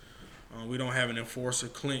too. We don't have an enforcer.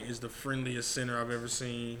 Clint is the friendliest center I've ever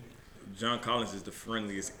seen. John Collins is the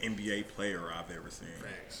friendliest NBA player I've ever seen.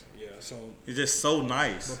 Thanks. Yeah, so he's just so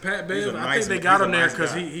nice. But Pat Bev, I think they got him there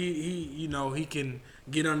because he can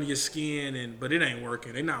get under your skin, but it ain't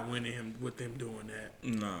working. They're not winning with him doing that.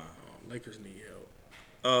 Nah. Lakers need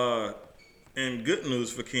help. And good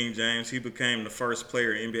news for King James, he became the first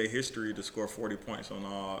player in NBA history to score 40 points on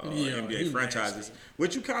all NBA franchises. Nasty.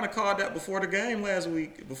 Which you kind of called that before the game last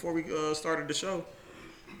week, before we started the show.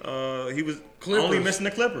 He was only missing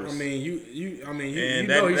the Clippers. I mean, you and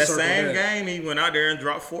know that same game, he went out there and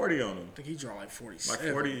dropped 40 on them. I think he dropped like 47.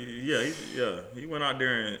 Like 40, he went out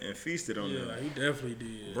there and feasted on them. Yeah, he definitely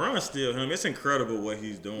did. Bron's still him. It's incredible what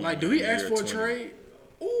he's doing. Like, do he ask for a trade?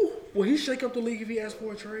 Ooh, will he shake up the league if he asks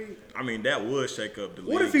for a trade? I mean, that would shake up the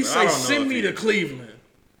league. What if he say, send me to Cleveland?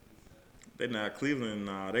 They're not Cleveland,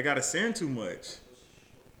 nah. They got to send too much.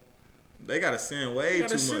 They got to send way too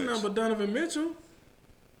much. Send number Donovan Mitchell.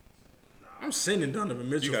 I'm sending Donovan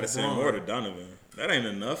Mitchell. You got to send more to Donovan. That ain't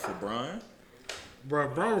enough for Bron. Bro,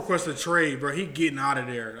 Bron requests a trade, bro. He getting out of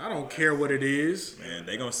there. I don't care what it is. Man,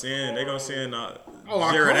 they gonna send. Jared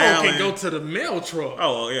Allen can go to the mail truck.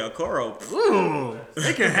 Oh yeah, Coro. Ooh,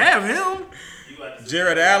 they can have him.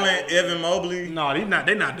 Jared Allen, Evan Mobley. No,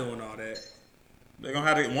 they're not doing all that. They're gonna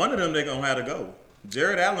have to. One of them they're gonna have to go.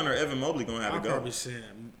 Jared Allen or Evan Mobley gonna have to go. I'll probably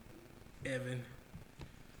send Evan.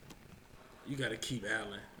 You got to keep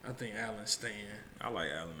Allen. I think Allen's staying. I like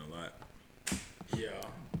Allen a lot. Yeah.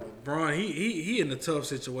 Bron, he in a tough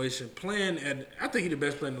situation. I think he's the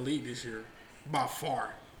best player in the league this year. By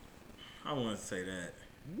far. I wouldn't say that.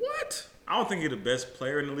 What? I don't think he's the best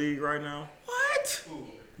player in the league right now. What?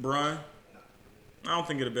 Bron. I don't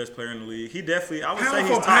think he's the best player in the league. He definitely, I would say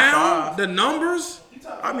he's top five. The numbers?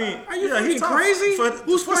 I mean, are you fucking crazy?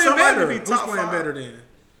 Who's playing better? Who's playing better then?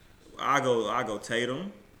 I go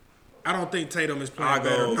Tatum. I don't think Tatum is playing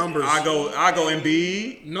better numbers. I go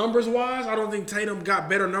Embiid. Numbers wise, I don't think Tatum got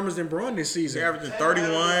better numbers than Bron this season. He's averaging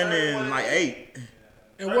 31 and like 8.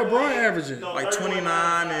 And what Bron averaging? Like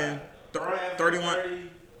 29 and 31. 30,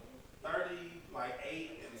 like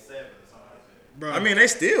 8 and 7 or something like that. Bro, I mean, they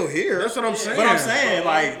still here. That's what I'm saying. But I'm saying,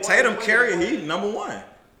 like, Tatum he number 1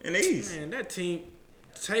 in the East. Man, that team,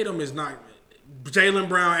 Tatum is not. Jaylen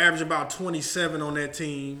Brown averaged about 27 on that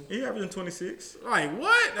team. He averaging 26. Like,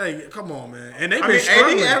 what? Like, come on, man. And they've been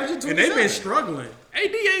struggling. AD averaging 27. And they've been struggling.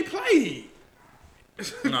 AD ain't played.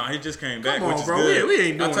 Nah, he just came back, come on, which is bro. good. We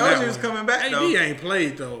ain't doing that. I told you he was coming back, AD though. ain't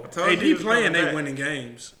played, though. AD playing, they winning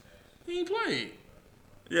games. He ain't played.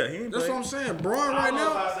 Yeah, he ain't That's played. what I'm saying. Bron right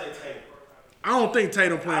now. I say Tatum. I don't think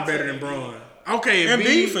Tatum playing better than Bron. Okay,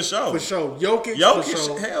 Embiid for sure. For sure. Jokic for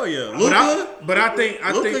sure. Hell yeah. Luka? But I think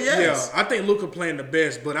yes. I think Luka playing the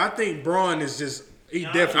best, but I think Bron is just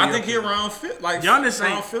definitely. I think he around fifth, like Giannis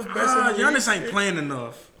around fifth best in the league. Giannis ain't playing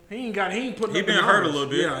enough. He ain't putting. He been hurt a little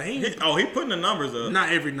bit. Yeah, he putting the numbers up.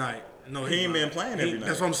 Not every night. No, he ain't been playing every night.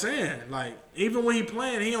 That's what I'm saying. Like, even when he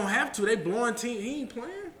playing, he don't have to. They blowing team. He ain't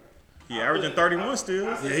playing. He averaging 31 still.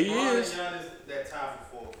 Yeah, he is. That tie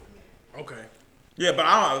for 4 for me. Okay. Yeah, but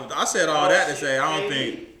I said all that to say I don't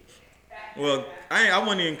think. Well, I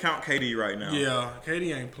wouldn't even count KD right now. Yeah,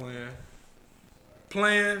 KD ain't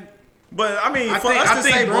playing. But I mean, I for think, us to I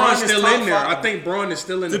think say Braun's Bron is still top in there. five, I think Braun is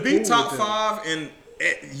still in to the be pool top with them. 5 in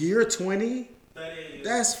at year 20.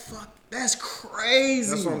 That's crazy.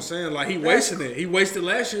 That's what I'm saying. Like, he wasted it. He wasted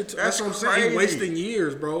last year. That's what I'm saying. He crazy. wasting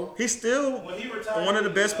years, bro. He's still When he retired, one of the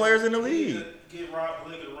best players in the league. Get Rob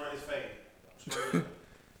Blake to run his fade.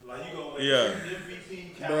 Like, you go with Yeah.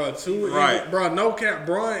 MVP, Bro, no cap.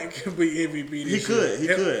 Braun could be MVP this year. He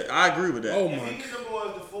could. I agree with that. Oh, If my. he gets the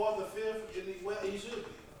boys the 4th or 5th, he should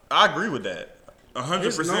be. I agree with that. 100%.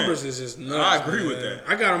 His numbers is just nuts. I agree man. with that.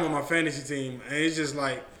 I got him on my fantasy team, and it's just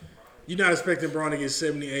like, you're not expecting Braun to get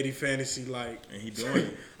 70, 80 fantasy. Like, And he doing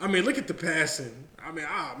it. I mean, look at the passing. I mean,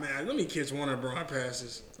 man, let me catch one of Braun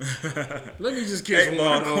passes. Let me just catch 8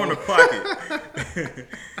 one. ball corner pocket.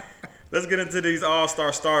 Let's get into these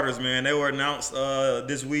all-star starters, man. They were announced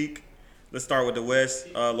this week. Let's start with the West.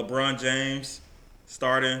 LeBron James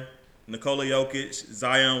starting. Nikola Jokic,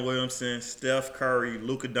 Zion Williamson, Steph Curry,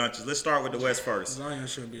 Luka Doncic. Let's start with the West first. Zion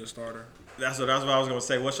shouldn't be a starter. That's what I was going to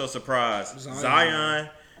say. What's your surprise? Zion.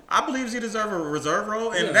 I believe he deserves a reserve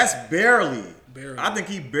role, and Yeah. that's barely. Barely. I think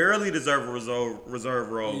he barely deserves a reserve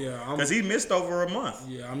role. Yeah, because he missed over a month.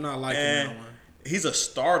 Yeah, I'm not liking And that one. he's a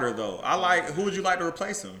starter, though. Who would you like to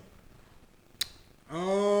replace him?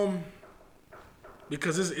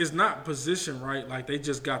 Because it's not position right. Like, they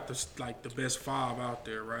just got the best 5 out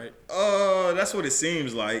there, right? That's what it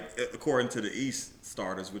seems like, according to the East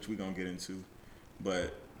starters, which we're going to get into.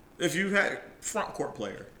 But if you had front court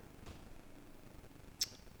player.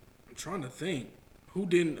 I'm trying to think. Who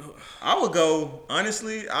didn't? I would go,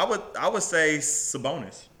 honestly, I would say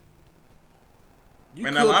Sabonis.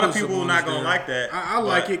 And a lot of people are not going to like that. I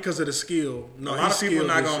like it because of the skill. No, a lot of people are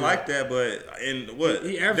not going to like that, but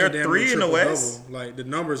they're 3 in the West. Like, the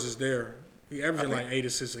numbers is there. He averaging like 8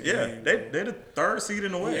 assists a game. Yeah, they're the 3rd seed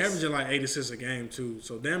in the West. He averaging like 8 assists a game, too.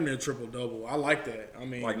 So, damn near triple-double. I like that. I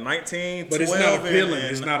mean, like 19, but 12. It's not appealing.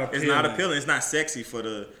 And It's not appealing. It's not appealing. It's not sexy for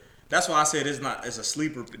the... That's why I said it's a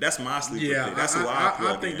sleeper. That's my sleeper pick. That's who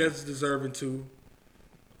I think that's deserving, too.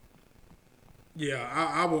 Yeah,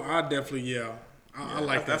 I definitely, yeah. I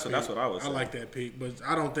like that. That's what I would say. I like that pick, but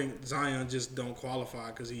I don't think Zion just don't qualify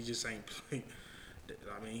because he just ain't playing.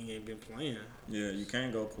 I mean, he ain't been playing. Yeah, you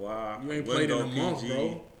can't go Kawhi. You ain't played in a month,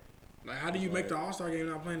 bro. Like, how do you make the All-Star game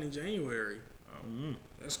not playing in January?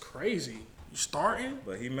 That's crazy. You starting?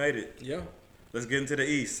 But he made it. Yeah. Let's get into the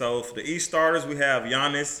East. So for the East starters, we have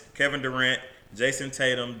Giannis, Kevin Durant, Jason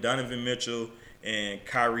Tatum, Donovan Mitchell, and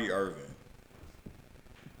Kyrie Irving.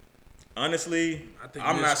 Honestly,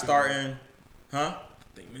 I'm not starting. Huh?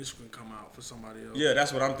 I think Mitchell can come out for somebody else. Yeah,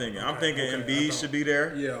 that's what I'm thinking. I'm thinking Embiid should be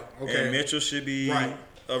there. Yeah, okay. And Mitchell should be Right.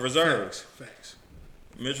 a reserve. Facts.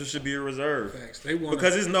 Mitchell should be a reserve. Facts. They want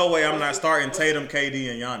Because there's no way I'm not starting Tatum,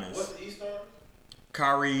 KD, and Giannis. What's the East starter?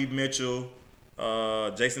 Kyrie, Mitchell,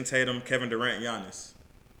 Jason Tatum, Kevin Durant, Giannis.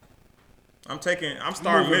 I'm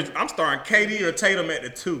starting KD or Tatum at the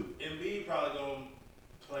 2. Embiid probably gonna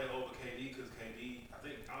play over KD because KD.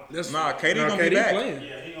 KD gonna be back. playing.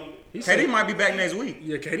 Yeah, he gonna. KD might be back next week.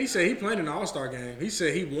 Yeah, KD said he playing in the All-Star game. He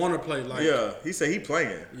said he want to play like. Yeah, he said he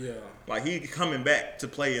playing. Yeah. Like he coming back to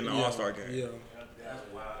play in the All-Star game. Yeah. That's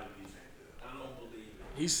wild if he think that. I don't believe it.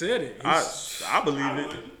 He said it. I believe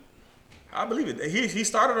it. I believe it. He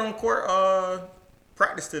started on court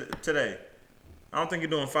practice today. I don't think he's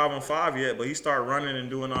doing 5-on-5 yet, but he started running and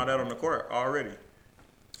doing all that on the court already.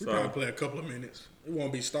 He'll probably play a couple of minutes. It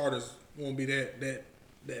won't be starters. It won't be that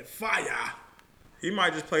fire. He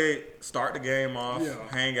might just start the game off,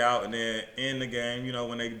 hang out, and then end the game,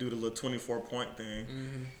 when they do the little 24-point thing.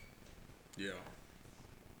 Mm-hmm. Yeah.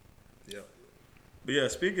 Yep. But yeah,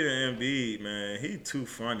 speaking of Embiid, man, he too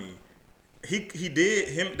funny. He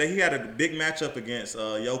had a big matchup against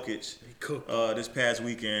Jokic this past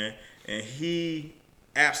weekend, and he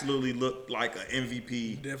absolutely looked like an MVP.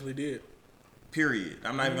 He definitely did. Period.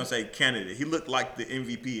 I'm not even gonna say candidate. He looked like the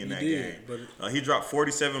MVP in that game. But he dropped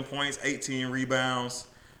 47 points, 18 rebounds,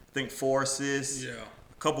 I think 4 assists, a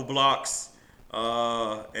couple blocks,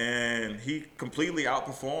 and he completely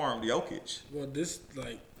outperformed Jokic. Well,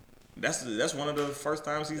 that's one of the first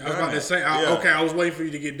times he's done that. I was about to say, I was waiting for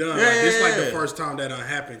you to get done. This like the first time that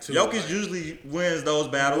happened too. Jokic usually wins those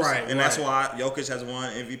battles, and that's right. why Jokic has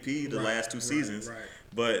won MVP the last 2 seasons. Right.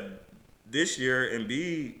 But this year,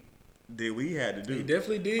 Embiid did what he had to do. He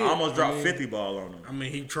definitely did. I almost dropped 50 ball on him. I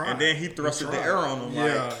mean, he tried. And then he thrusted the air on him.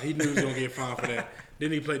 Yeah, he knew he was going to get fined for that.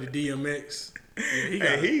 Then he played the DMX.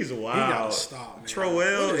 Yeah, he's wild. He got to stop, man.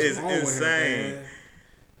 Troel is insane.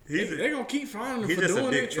 They're going to keep finding him for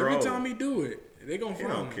doing it troll. every time he do it. They're going to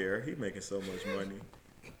find him. He don't care. He's making so much money.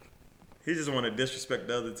 He just want to disrespect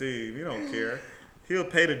the other team. He don't care. He'll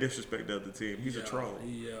pay to disrespect the other team. He's a troll.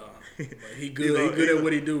 Yeah. But he good. He good at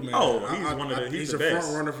what he do, man. Oh, he's the best. He's a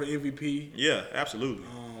front runner for MVP. Yeah, absolutely.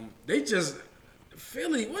 They just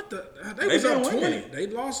Philly. They was up 20. They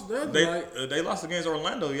lost the other night. They lost against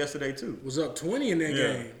Orlando yesterday too. Was up 20 in that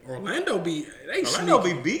game. Orlando be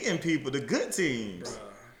beating people, the good teams. Bruh.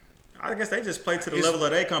 I guess they just play to the level of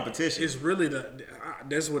their competition. It's really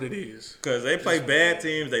that's what it is. Because they play bad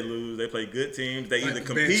teams, they lose. They play good teams, they either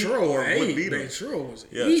compete or would beat them. Ventura was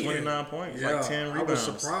 29 points, like 10 rebounds. I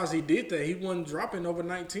was surprised he did that. He wasn't dropping over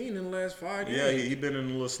 19 in the last 5 games. Yeah, he been in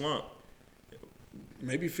a little slump.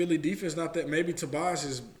 Maybe Philly defense not that. Maybe Tobias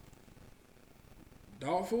is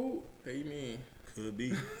dog food. What do you mean? Could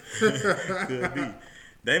be. Could be.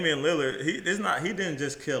 Damian Lillard, he didn't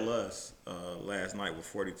just kill us last night with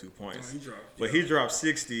 42 points. He dropped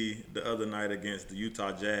 60 the other night against the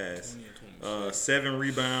Utah Jazz. 7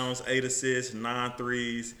 rebounds, 8 assists, 9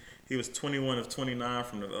 threes. He was 21 of 29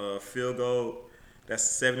 from the field goal. That's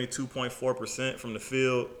 72.4% from the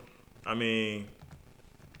field. I mean,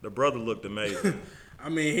 the brother looked amazing. I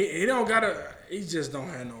mean, he just don't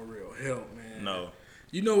have no real help, man. No.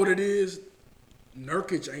 You know what it is?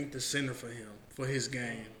 Nurkic ain't the center for him, for his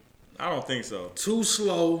game. I don't think so. Too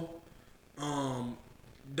slow.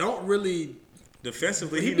 Don't really.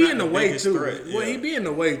 Defensively, he be in the way too. Well, he be in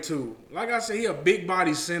the way too. Like I said, he a big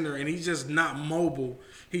body center and he's just not mobile.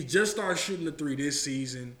 He just started shooting the 3 this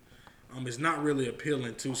season. It's not really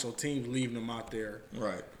appealing too, so teams leaving him out there.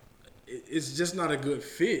 Right. It's just not a good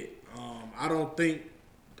fit. I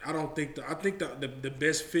think the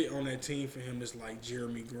best fit on that team for him is like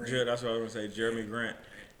Jeremy Grant. Yeah, that's what I was gonna say. Jeremy Grant.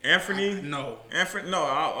 Anthony? No.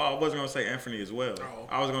 I wasn't gonna say Anthony as well. Oh.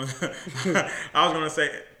 I was gonna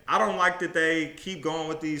say I don't like that they keep going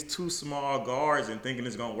with these 2 small guards and thinking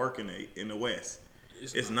it's gonna work in the West.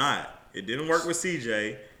 It's not. It didn't work with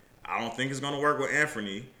CJ. I don't think it's gonna work with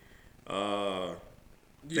Anthony.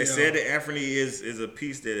 They said that Anthony is a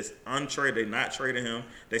piece that is untraded. They're not trading him.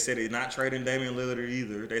 They said they're not trading Damian Lillard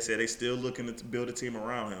either. They said they're still looking to build a team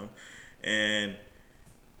around him. And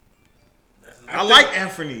I like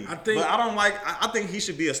Anthony, but I don't like. I think he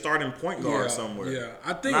should be a starting point guard somewhere. Yeah,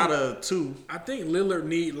 I think not a 2. I think Lillard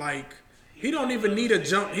need he don't even need a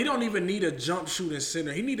jump. He don't even need a jump shooting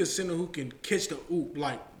center. He need a center who can catch the oop,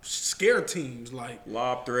 like scare teams, like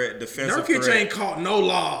lob threat, defensive Nurkic threat. ain't caught no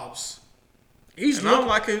lobs. I don't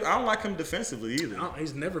like him defensively either.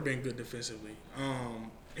 He's never been good defensively.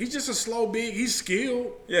 He's just a slow big. He's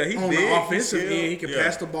skilled. Yeah, he's on big, the offensive end. He can yeah.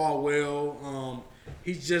 pass the ball well.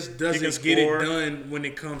 He just doesn't get it done when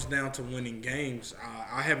it comes down to winning games.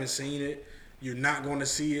 I haven't seen it. You're not going to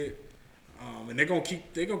see it. And they're gonna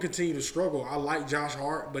continue to struggle. I like Josh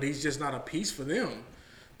Hart, but he's just not a piece for them.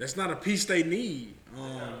 That's not a piece they need.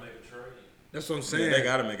 That's what I'm saying. Yeah, they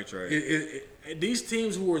gotta make a trade. These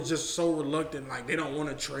teams who are just so reluctant, like they don't want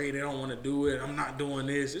to trade, they don't want to do it. I'm not doing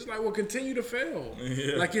this. It's like, well, continue to fail.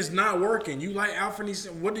 Yeah. Like it's not working. You like Anthony?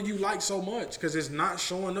 What did you like so much? Because it's not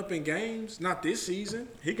showing up in games. Not this season.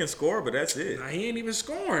 He can score, but that's it. Nah, he ain't even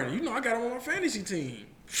scoring. You know, I got him on my fantasy team.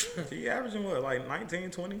 He averaging what, like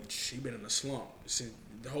 19, 20? He been in a slump since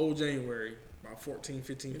the whole January. About 14,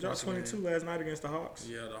 15 He dropped 22 last night against the Hawks.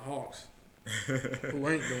 Yeah, the Hawks. Who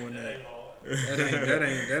ain't doing that?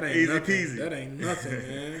 That ain't Easy nothing. peasy. That ain't nothing,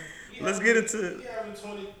 man. Let's get into He having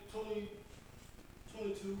 22.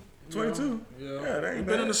 22. Yeah, that ain't he bad.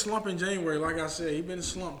 been in a slump in January. Like I said, he been in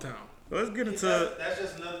slump town. Let's get into. That's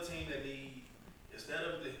just another team that need instead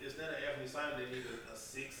of Anthony Simon, they need a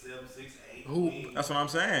 6'7", 6'8". Who? That's what I'm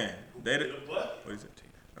saying. They Get a bucket. What is it?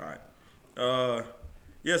 All right.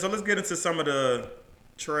 Yeah. So let's get into some of the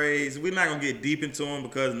trades. We're not gonna get deep into them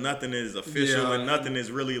because nothing is official and nothing is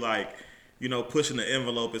really like, pushing the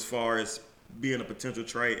envelope as far as being a potential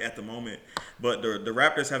trade at the moment. But the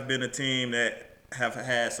Raptors have been a team that have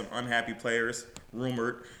had some unhappy players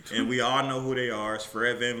rumored, and we all know who they are. It's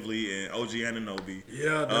Fred VanVleet and OG Anunoby.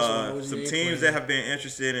 Yeah, that's some teams that have been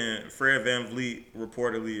interested in Fred VanVleet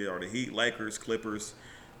reportedly are the Heat, Lakers, Clippers,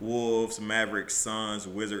 Wolves, Mavericks, Suns,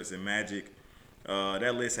 Wizards, and Magic.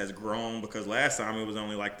 That list has grown because last time it was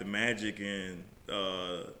only like the Magic and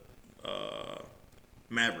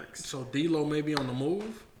Mavericks. So D'Lo may be on the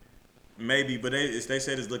move? Maybe, but they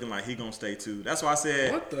said it's looking like he gonna stay too. That's why I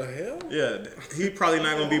said. What the hell? Yeah, he probably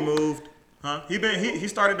not gonna be moved. Huh? He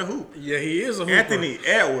started the hoop. Yeah, he is a hooper. Anthony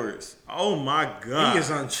Edwards. Oh my God. He is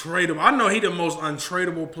untradeable. I know he's the most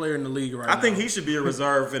untradeable player in the league right now. I think he should be a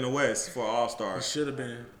reserve in the West for All-Star. He should have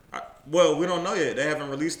been. Well, we don't know yet. They haven't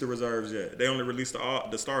released the reserves yet. They only released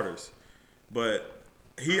the starters. But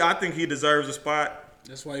I think he deserves a spot.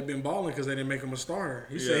 That's why he been balling, because they didn't make him a starter.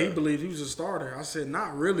 He said he believed he was a starter. I said,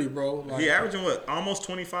 not really, bro. Like, he averaging almost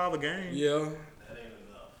 25 a game. Yeah.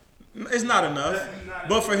 It's not enough.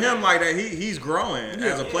 But for him like that, he's growing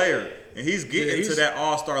as a player. And he's getting to that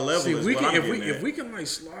all-star level. See, if we can like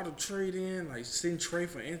slot a trade in, like send Trey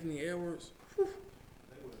for Anthony Edwards.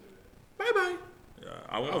 Bye. Yeah,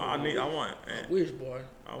 I want Ant. I wish, boy.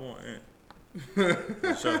 I want Ant.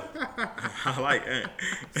 For sure. I like Ant.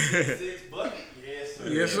 $6? Yes, sir.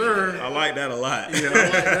 Yes, sir. I like that a lot. Yeah, I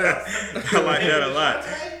like that. I like that a lot.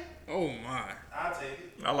 Oh my. I'll take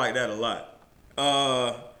it. I like that a lot.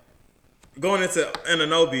 Going into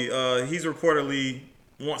Anunoby, he's reportedly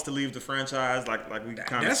wants to leave the franchise. Like we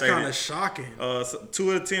kind of stated. That's kind of shocking. So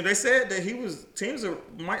two of the teams, they said that teams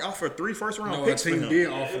might offer 3 first-round picks for him. Did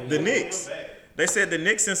offer The Knicks. They said the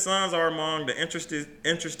Knicks and Suns are among the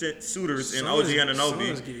interested suitors in OG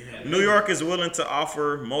Anunoby. New York is willing to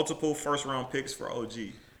offer multiple first-round picks for OG.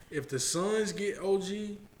 If the Suns get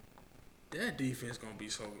OG, that defense gonna be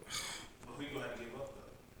so. But who you gonna have to give up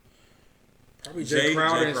though? Probably Jay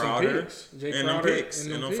Crowder and some picks. And them picks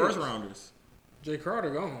and them first rounders. Jay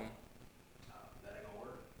Crowder gone. That ain't gonna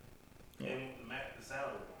work. And the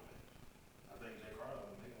salary gonna match. I think Jay Crowder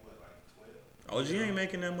gonna make what, like 12? OG ain't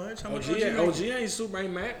making that much. How much OG ain't super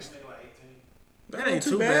ain't max. Maybe like 18. That ain't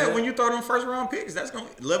too bad. When you throw them first round picks, that's gonna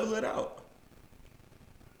level it out.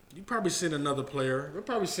 You probably send another player. We'll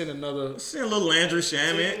probably send another. Send a little Landry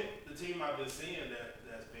Shamet. The team I've been seeing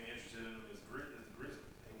that's been interested in him is Grizzlies.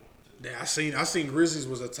 They want to. Yeah, I seen Grizzlies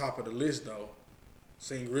was at top of the list though.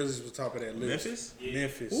 Seen Grizzlies was top of that list. Memphis? Yeah.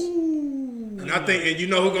 Memphis. Ooh. And I think, and you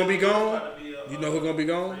know who gonna be gone? You know who gonna be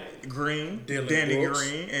gone? Green, Dylan Danny Brooks.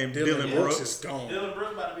 Green, and Dylan Dylan Brooks Brooks. is gone. Dylan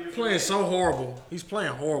Brooks about to be Playing so horrible. He's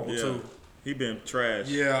playing horrible Yeah, too. he been trash.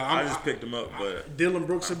 Yeah, I just picked him up, but Dylan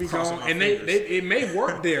Brooks will be crossing gone, my and fingers. it may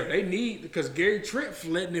work there. They need, because Gary Trent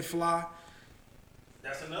letting it fly.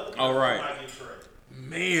 That's another. All right. Might get traded.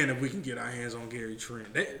 Man, if we can get our hands on Gary Trent.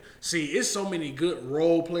 See, it's so many good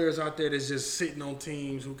role players out there that's just sitting on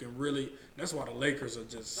teams who can really. That's why the Lakers are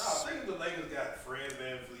just. No, I think the Lakers got Fred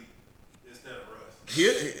VanVleet instead of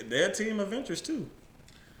Russ. they're a team of interest too.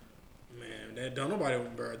 Man, that don't nobody.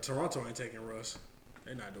 Bro, Toronto ain't taking Russ.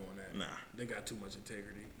 They're not doing that. Nah. They got too much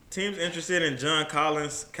integrity. Teams interested in John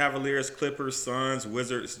Collins, Cavaliers, Clippers, Suns,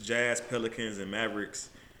 Wizards, Jazz, Pelicans, and Mavericks.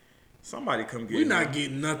 Somebody come get him. We're not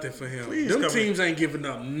getting nothing for him. Please Them come teams ain't giving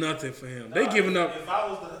up nothing for him. They giving up. If I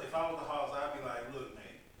was the Hawks, I'd be like, look, man.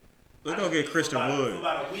 Let's go get Christian Wood. For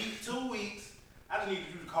about a week, 2 weeks, I just need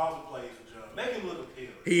you to call the plays for John. Make him look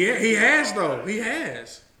appealing. He has though. He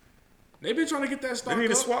has. They've been trying to get that They stock need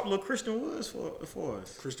to up. swap little Christian Woods for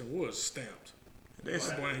us. Christian Woods stamped. They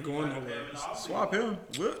That boy ain't going nowhere. swap him.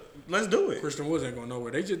 Let's do it. Christian Woods ain't going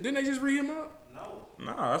nowhere. Didn't they just re him up? No.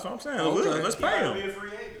 Nah, that's what I'm saying. Okay. Let's He pay might be him. a free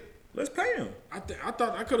agent. Let's pay him. I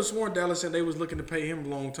could have sworn Dallas said they was looking to pay him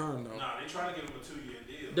long term though. Nah, they trying to give him a 2-year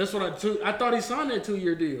deal. That's what I thought he signed that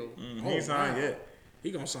 2-year deal. He ain't signed yet.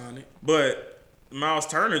 He gonna sign it. But Miles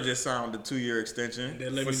Turner just signed a 2-year extension They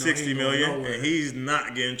let for me know he $60 ain't million, going nowhere. and he's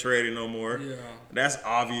not getting traded no more. Yeah. That's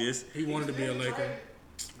obvious. He wanted to be a Laker.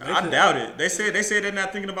 I doubt it. They said they're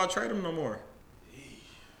not thinking about trading him no more.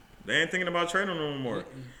 They ain't thinking about trading him no more.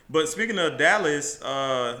 But speaking of Dallas,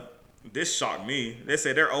 this shocked me. They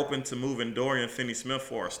said they're open to moving Dorian Finney-Smith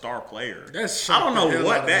for a star player. That's I don't shocked the know hell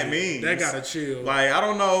what out of that me. means. That gotta chill. Like, I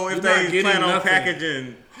don't know if You're not they getting plan on nothing.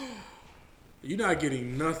 packaging. You're not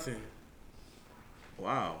getting nothing.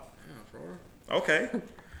 Wow. Yeah, bro. Okay. you're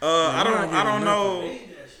I not don't getting know. Need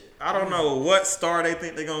that shit. I don't know what star they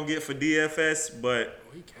think they're gonna get for DFS, but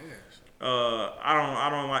Oh, he cash. I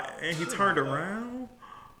don't like. And he turned around.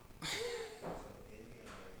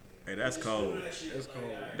 Hey, that's cold. That's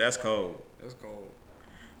cold. That's cold. That's cold.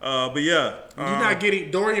 But yeah, You're not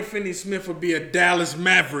getting Dorian Finney-Smith will be a Dallas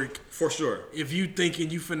Maverick for sure. if you thinking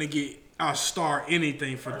you finna get a star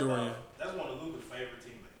anything for Dorian. That's one of Luka's favorite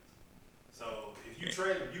teammates. So if you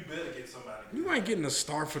trade him, you better get somebody. You ain't getting a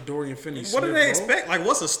star for Dorian Finney-Smith. What do they bro. expect? Like,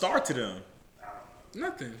 what's a star to them?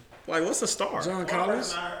 Nothing. Like, what's a star? John One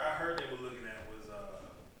Collins. person I heard they were looking at was,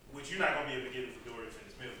 which you're not gonna be able to get it for Dorian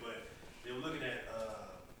Finney-Smith, but they were looking at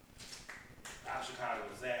out of Chicago,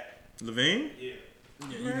 Zach. Levine? Yeah.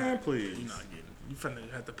 Yeah, Man, please. You're not getting. You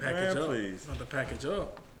finna have to package up. please. You have to package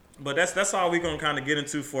up. But that's all we're gonna kind of get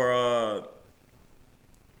into for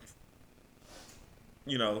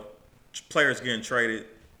players getting traded.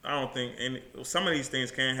 I don't think some of these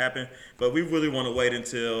things can happen, but we really want to wait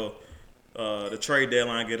until the trade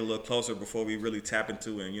deadline get a little closer before we really tap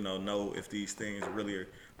into and know if these things really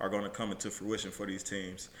are going to come into fruition for these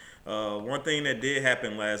teams. One thing that did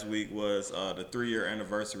happen last week was the 3-year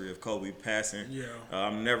anniversary of Kobe passing. Yeah.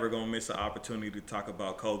 I'm never going to miss an opportunity to talk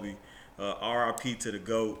about Kobe. RIP to the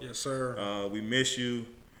GOAT. Yes, sir. We miss you.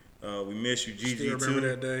 We miss you, GG, Still remember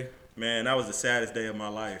that day. Man, that was the saddest day of my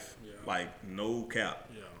life. Yeah. Like, no cap.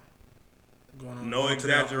 Yeah. No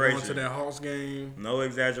exaggeration. Going to that Hawks game. No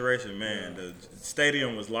exaggeration, man. Yeah. The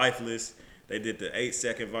stadium was lifeless. They did the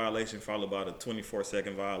 8-second violation followed by the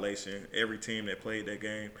 24-second violation. Every team that played that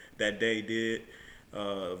game that day did.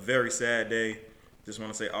 Very sad day. Just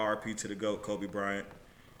want to say RIP to the GOAT, Kobe Bryant.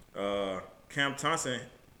 Cam Thompson,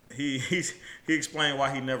 he explained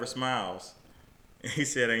why he never smiles. He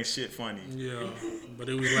said ain't shit funny. Yeah, but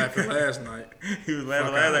he was laughing last night. He was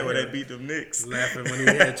laughing last night when they beat them Knicks. Laughing when he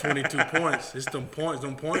had 22 points. It's them points.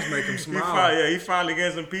 Them points make him smile. He finally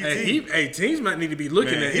gets some PT. Teams might need to be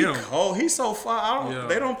looking at him. Cold. He's so far.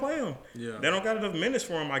 They don't play him. Yeah. They don't got enough minutes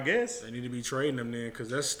for him, I guess. They need to be trading him then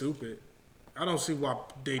because that's stupid. I don't see why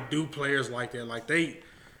they do players like that. Like they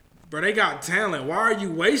got talent. Why are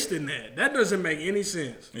you wasting that? That doesn't make any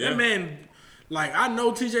sense. Yeah. That man... Like, I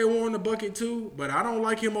know TJ Warren the bucket too, but I don't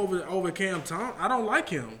like him over Cam Thompson. I don't like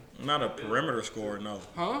him. Not a perimeter scorer, no.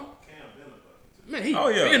 Huh? Cam been a bucket. Man, he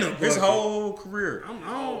been a bucket. His whole career.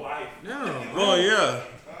 Whole life. Yeah. Well, yeah.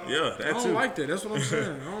 Yeah, that I don't too. like that. That's what I'm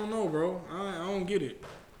saying. I don't know, bro. I don't get it.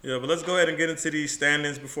 Yeah, but let's go ahead and get into these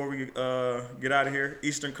standings before we get out of here.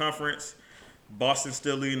 Eastern Conference, Boston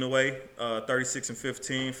still leading the way,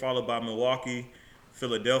 36-15, followed by Milwaukee,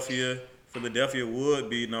 Philadelphia. Philadelphia would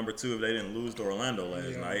be number 2 if they didn't lose to Orlando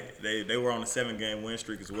last night. They were on a 7-game win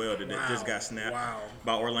streak as well that just got snapped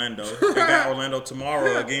by Orlando. They got Orlando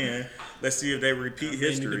tomorrow again. Let's see if they repeat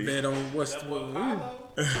history. Need to bet on what's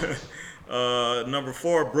number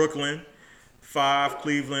 4, Brooklyn. 5,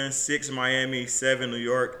 Cleveland. 6, Miami. 7, New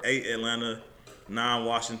York. 8, Atlanta. 9,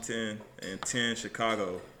 Washington. And 10,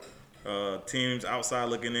 Chicago. Teams outside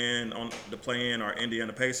looking in on the play-in are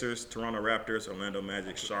Indiana Pacers, Toronto Raptors, Orlando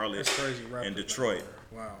Magic, Charlotte, and Detroit.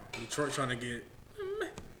 Wow. Detroit trying to get...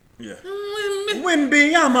 Yeah.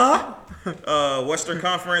 Wembanyama. Western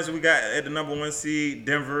Conference, we got at the number 1 seed,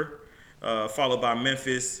 Denver, followed by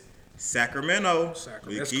Memphis, Sacramento.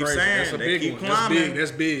 We That's keep crazy. saying That's a they big keep one. climbing. That's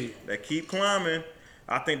big. They keep climbing.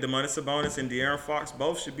 I think Domantas Sabonis and De'Aaron Fox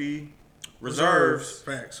both should be reserves.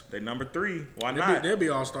 Facts. They number 3. Why not? They'll be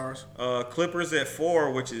all-stars. Clippers at 4,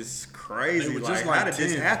 which is crazy. Like, how did 10.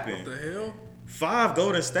 this happen? What the hell? 5,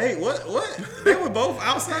 Golden State. What? They were both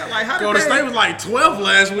outside. Like, how did Golden State was like 12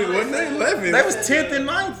 last week, wasn't they? 11. They was 10th and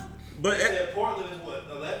 9th. But They said Portland is what,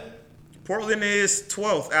 11? Portland is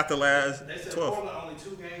 12th after last. They said 12th. Portland only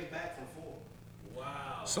 2 games back from 4.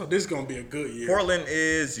 Wow. So this is going to be a good year. Portland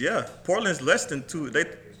is, Portland's less than 2.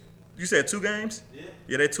 You said 2 games? Yeah.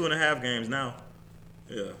 Yeah, they 2.5 games now.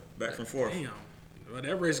 Yeah, back from 4th. Damn. Well,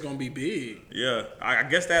 that race going to be big. Yeah, I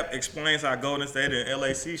guess that explains how Golden State and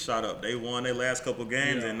LAC shot up. They won their last couple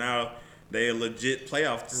games, and now they a legit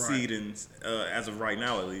playoff seed as of right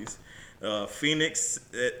now, at least. Phoenix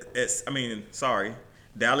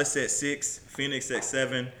Dallas at 6, Phoenix at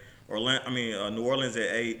 7, New Orleans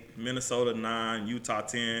at 8, Minnesota 9, Utah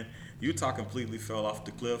 10. Utah completely fell off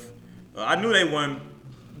the cliff. I knew they wouldn't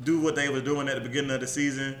do what they were doing at the beginning of the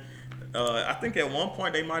season. I think at one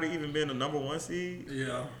point they might have even been the number 1 seed.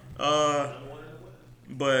 Yeah.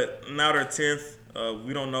 But now they're 10th.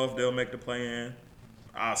 We don't know if they'll make the play-in.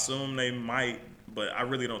 I assume they might, but I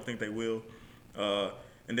really don't think they will.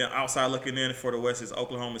 And then outside looking in for the West is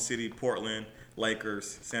Oklahoma City, Portland,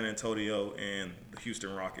 Lakers, San Antonio, and the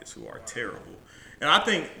Houston Rockets, who are terrible. And I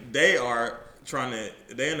think they are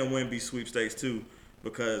they're in the Wemby sweepstakes too,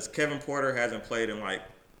 because Kevin Porter hasn't played in like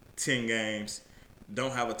 10 games.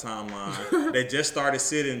 Don't have a timeline. They just started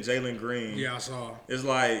sitting Jalen Green. Yeah, I saw. It's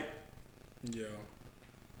like... Yeah.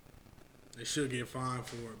 They should get fined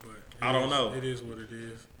for it, but... I don't know. It is what it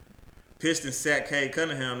is. Pistons sat Cade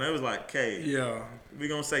Cunningham. They was like, Cade, we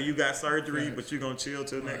going to say you got surgery, but you're going to chill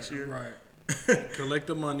till next year. Right. Collect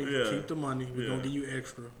the money. Keep the money. We're going to give you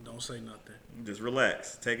extra. Don't say nothing. Just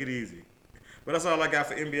relax. Take it easy. But that's all I got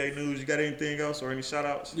for NBA news. You got anything else or any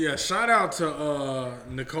shout-outs? Yeah, shout out to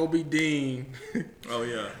Nakobe Dean. Oh,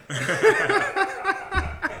 yeah.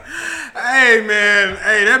 Hey, man.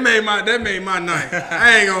 Hey, that made my night.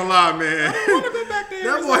 I ain't gonna lie, man. I want to go back there.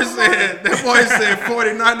 That boy said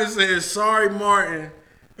 49ers said, sorry, Martin.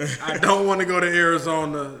 I don't want to go to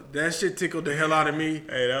Arizona. That shit tickled the hell out of me.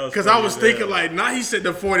 Hey, that was because I was thinking like, now he said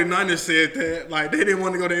the 49ers said that like they didn't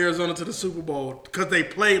want to go to Arizona to the Super Bowl because they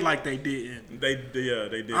played like they didn't. They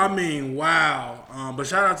did. I mean, wow. But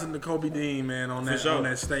shout out to Nakobe Dean, man, on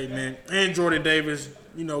that statement, and Jordan Davis.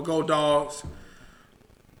 You know, go Dogs,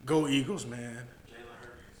 go Eagles, man.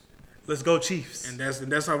 Let's go Chiefs. And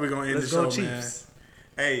that's how we're gonna end the show, Chiefs.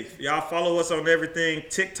 Man. Hey, y'all follow us on everything.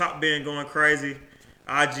 TikTok been going crazy.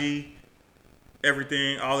 IG,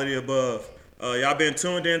 everything, all of the above. Y'all been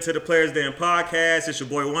tuned in to the Players Den podcast. It's your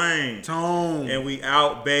boy Wayne. Tone. And we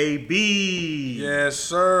out, baby. Yes,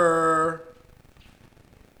 sir.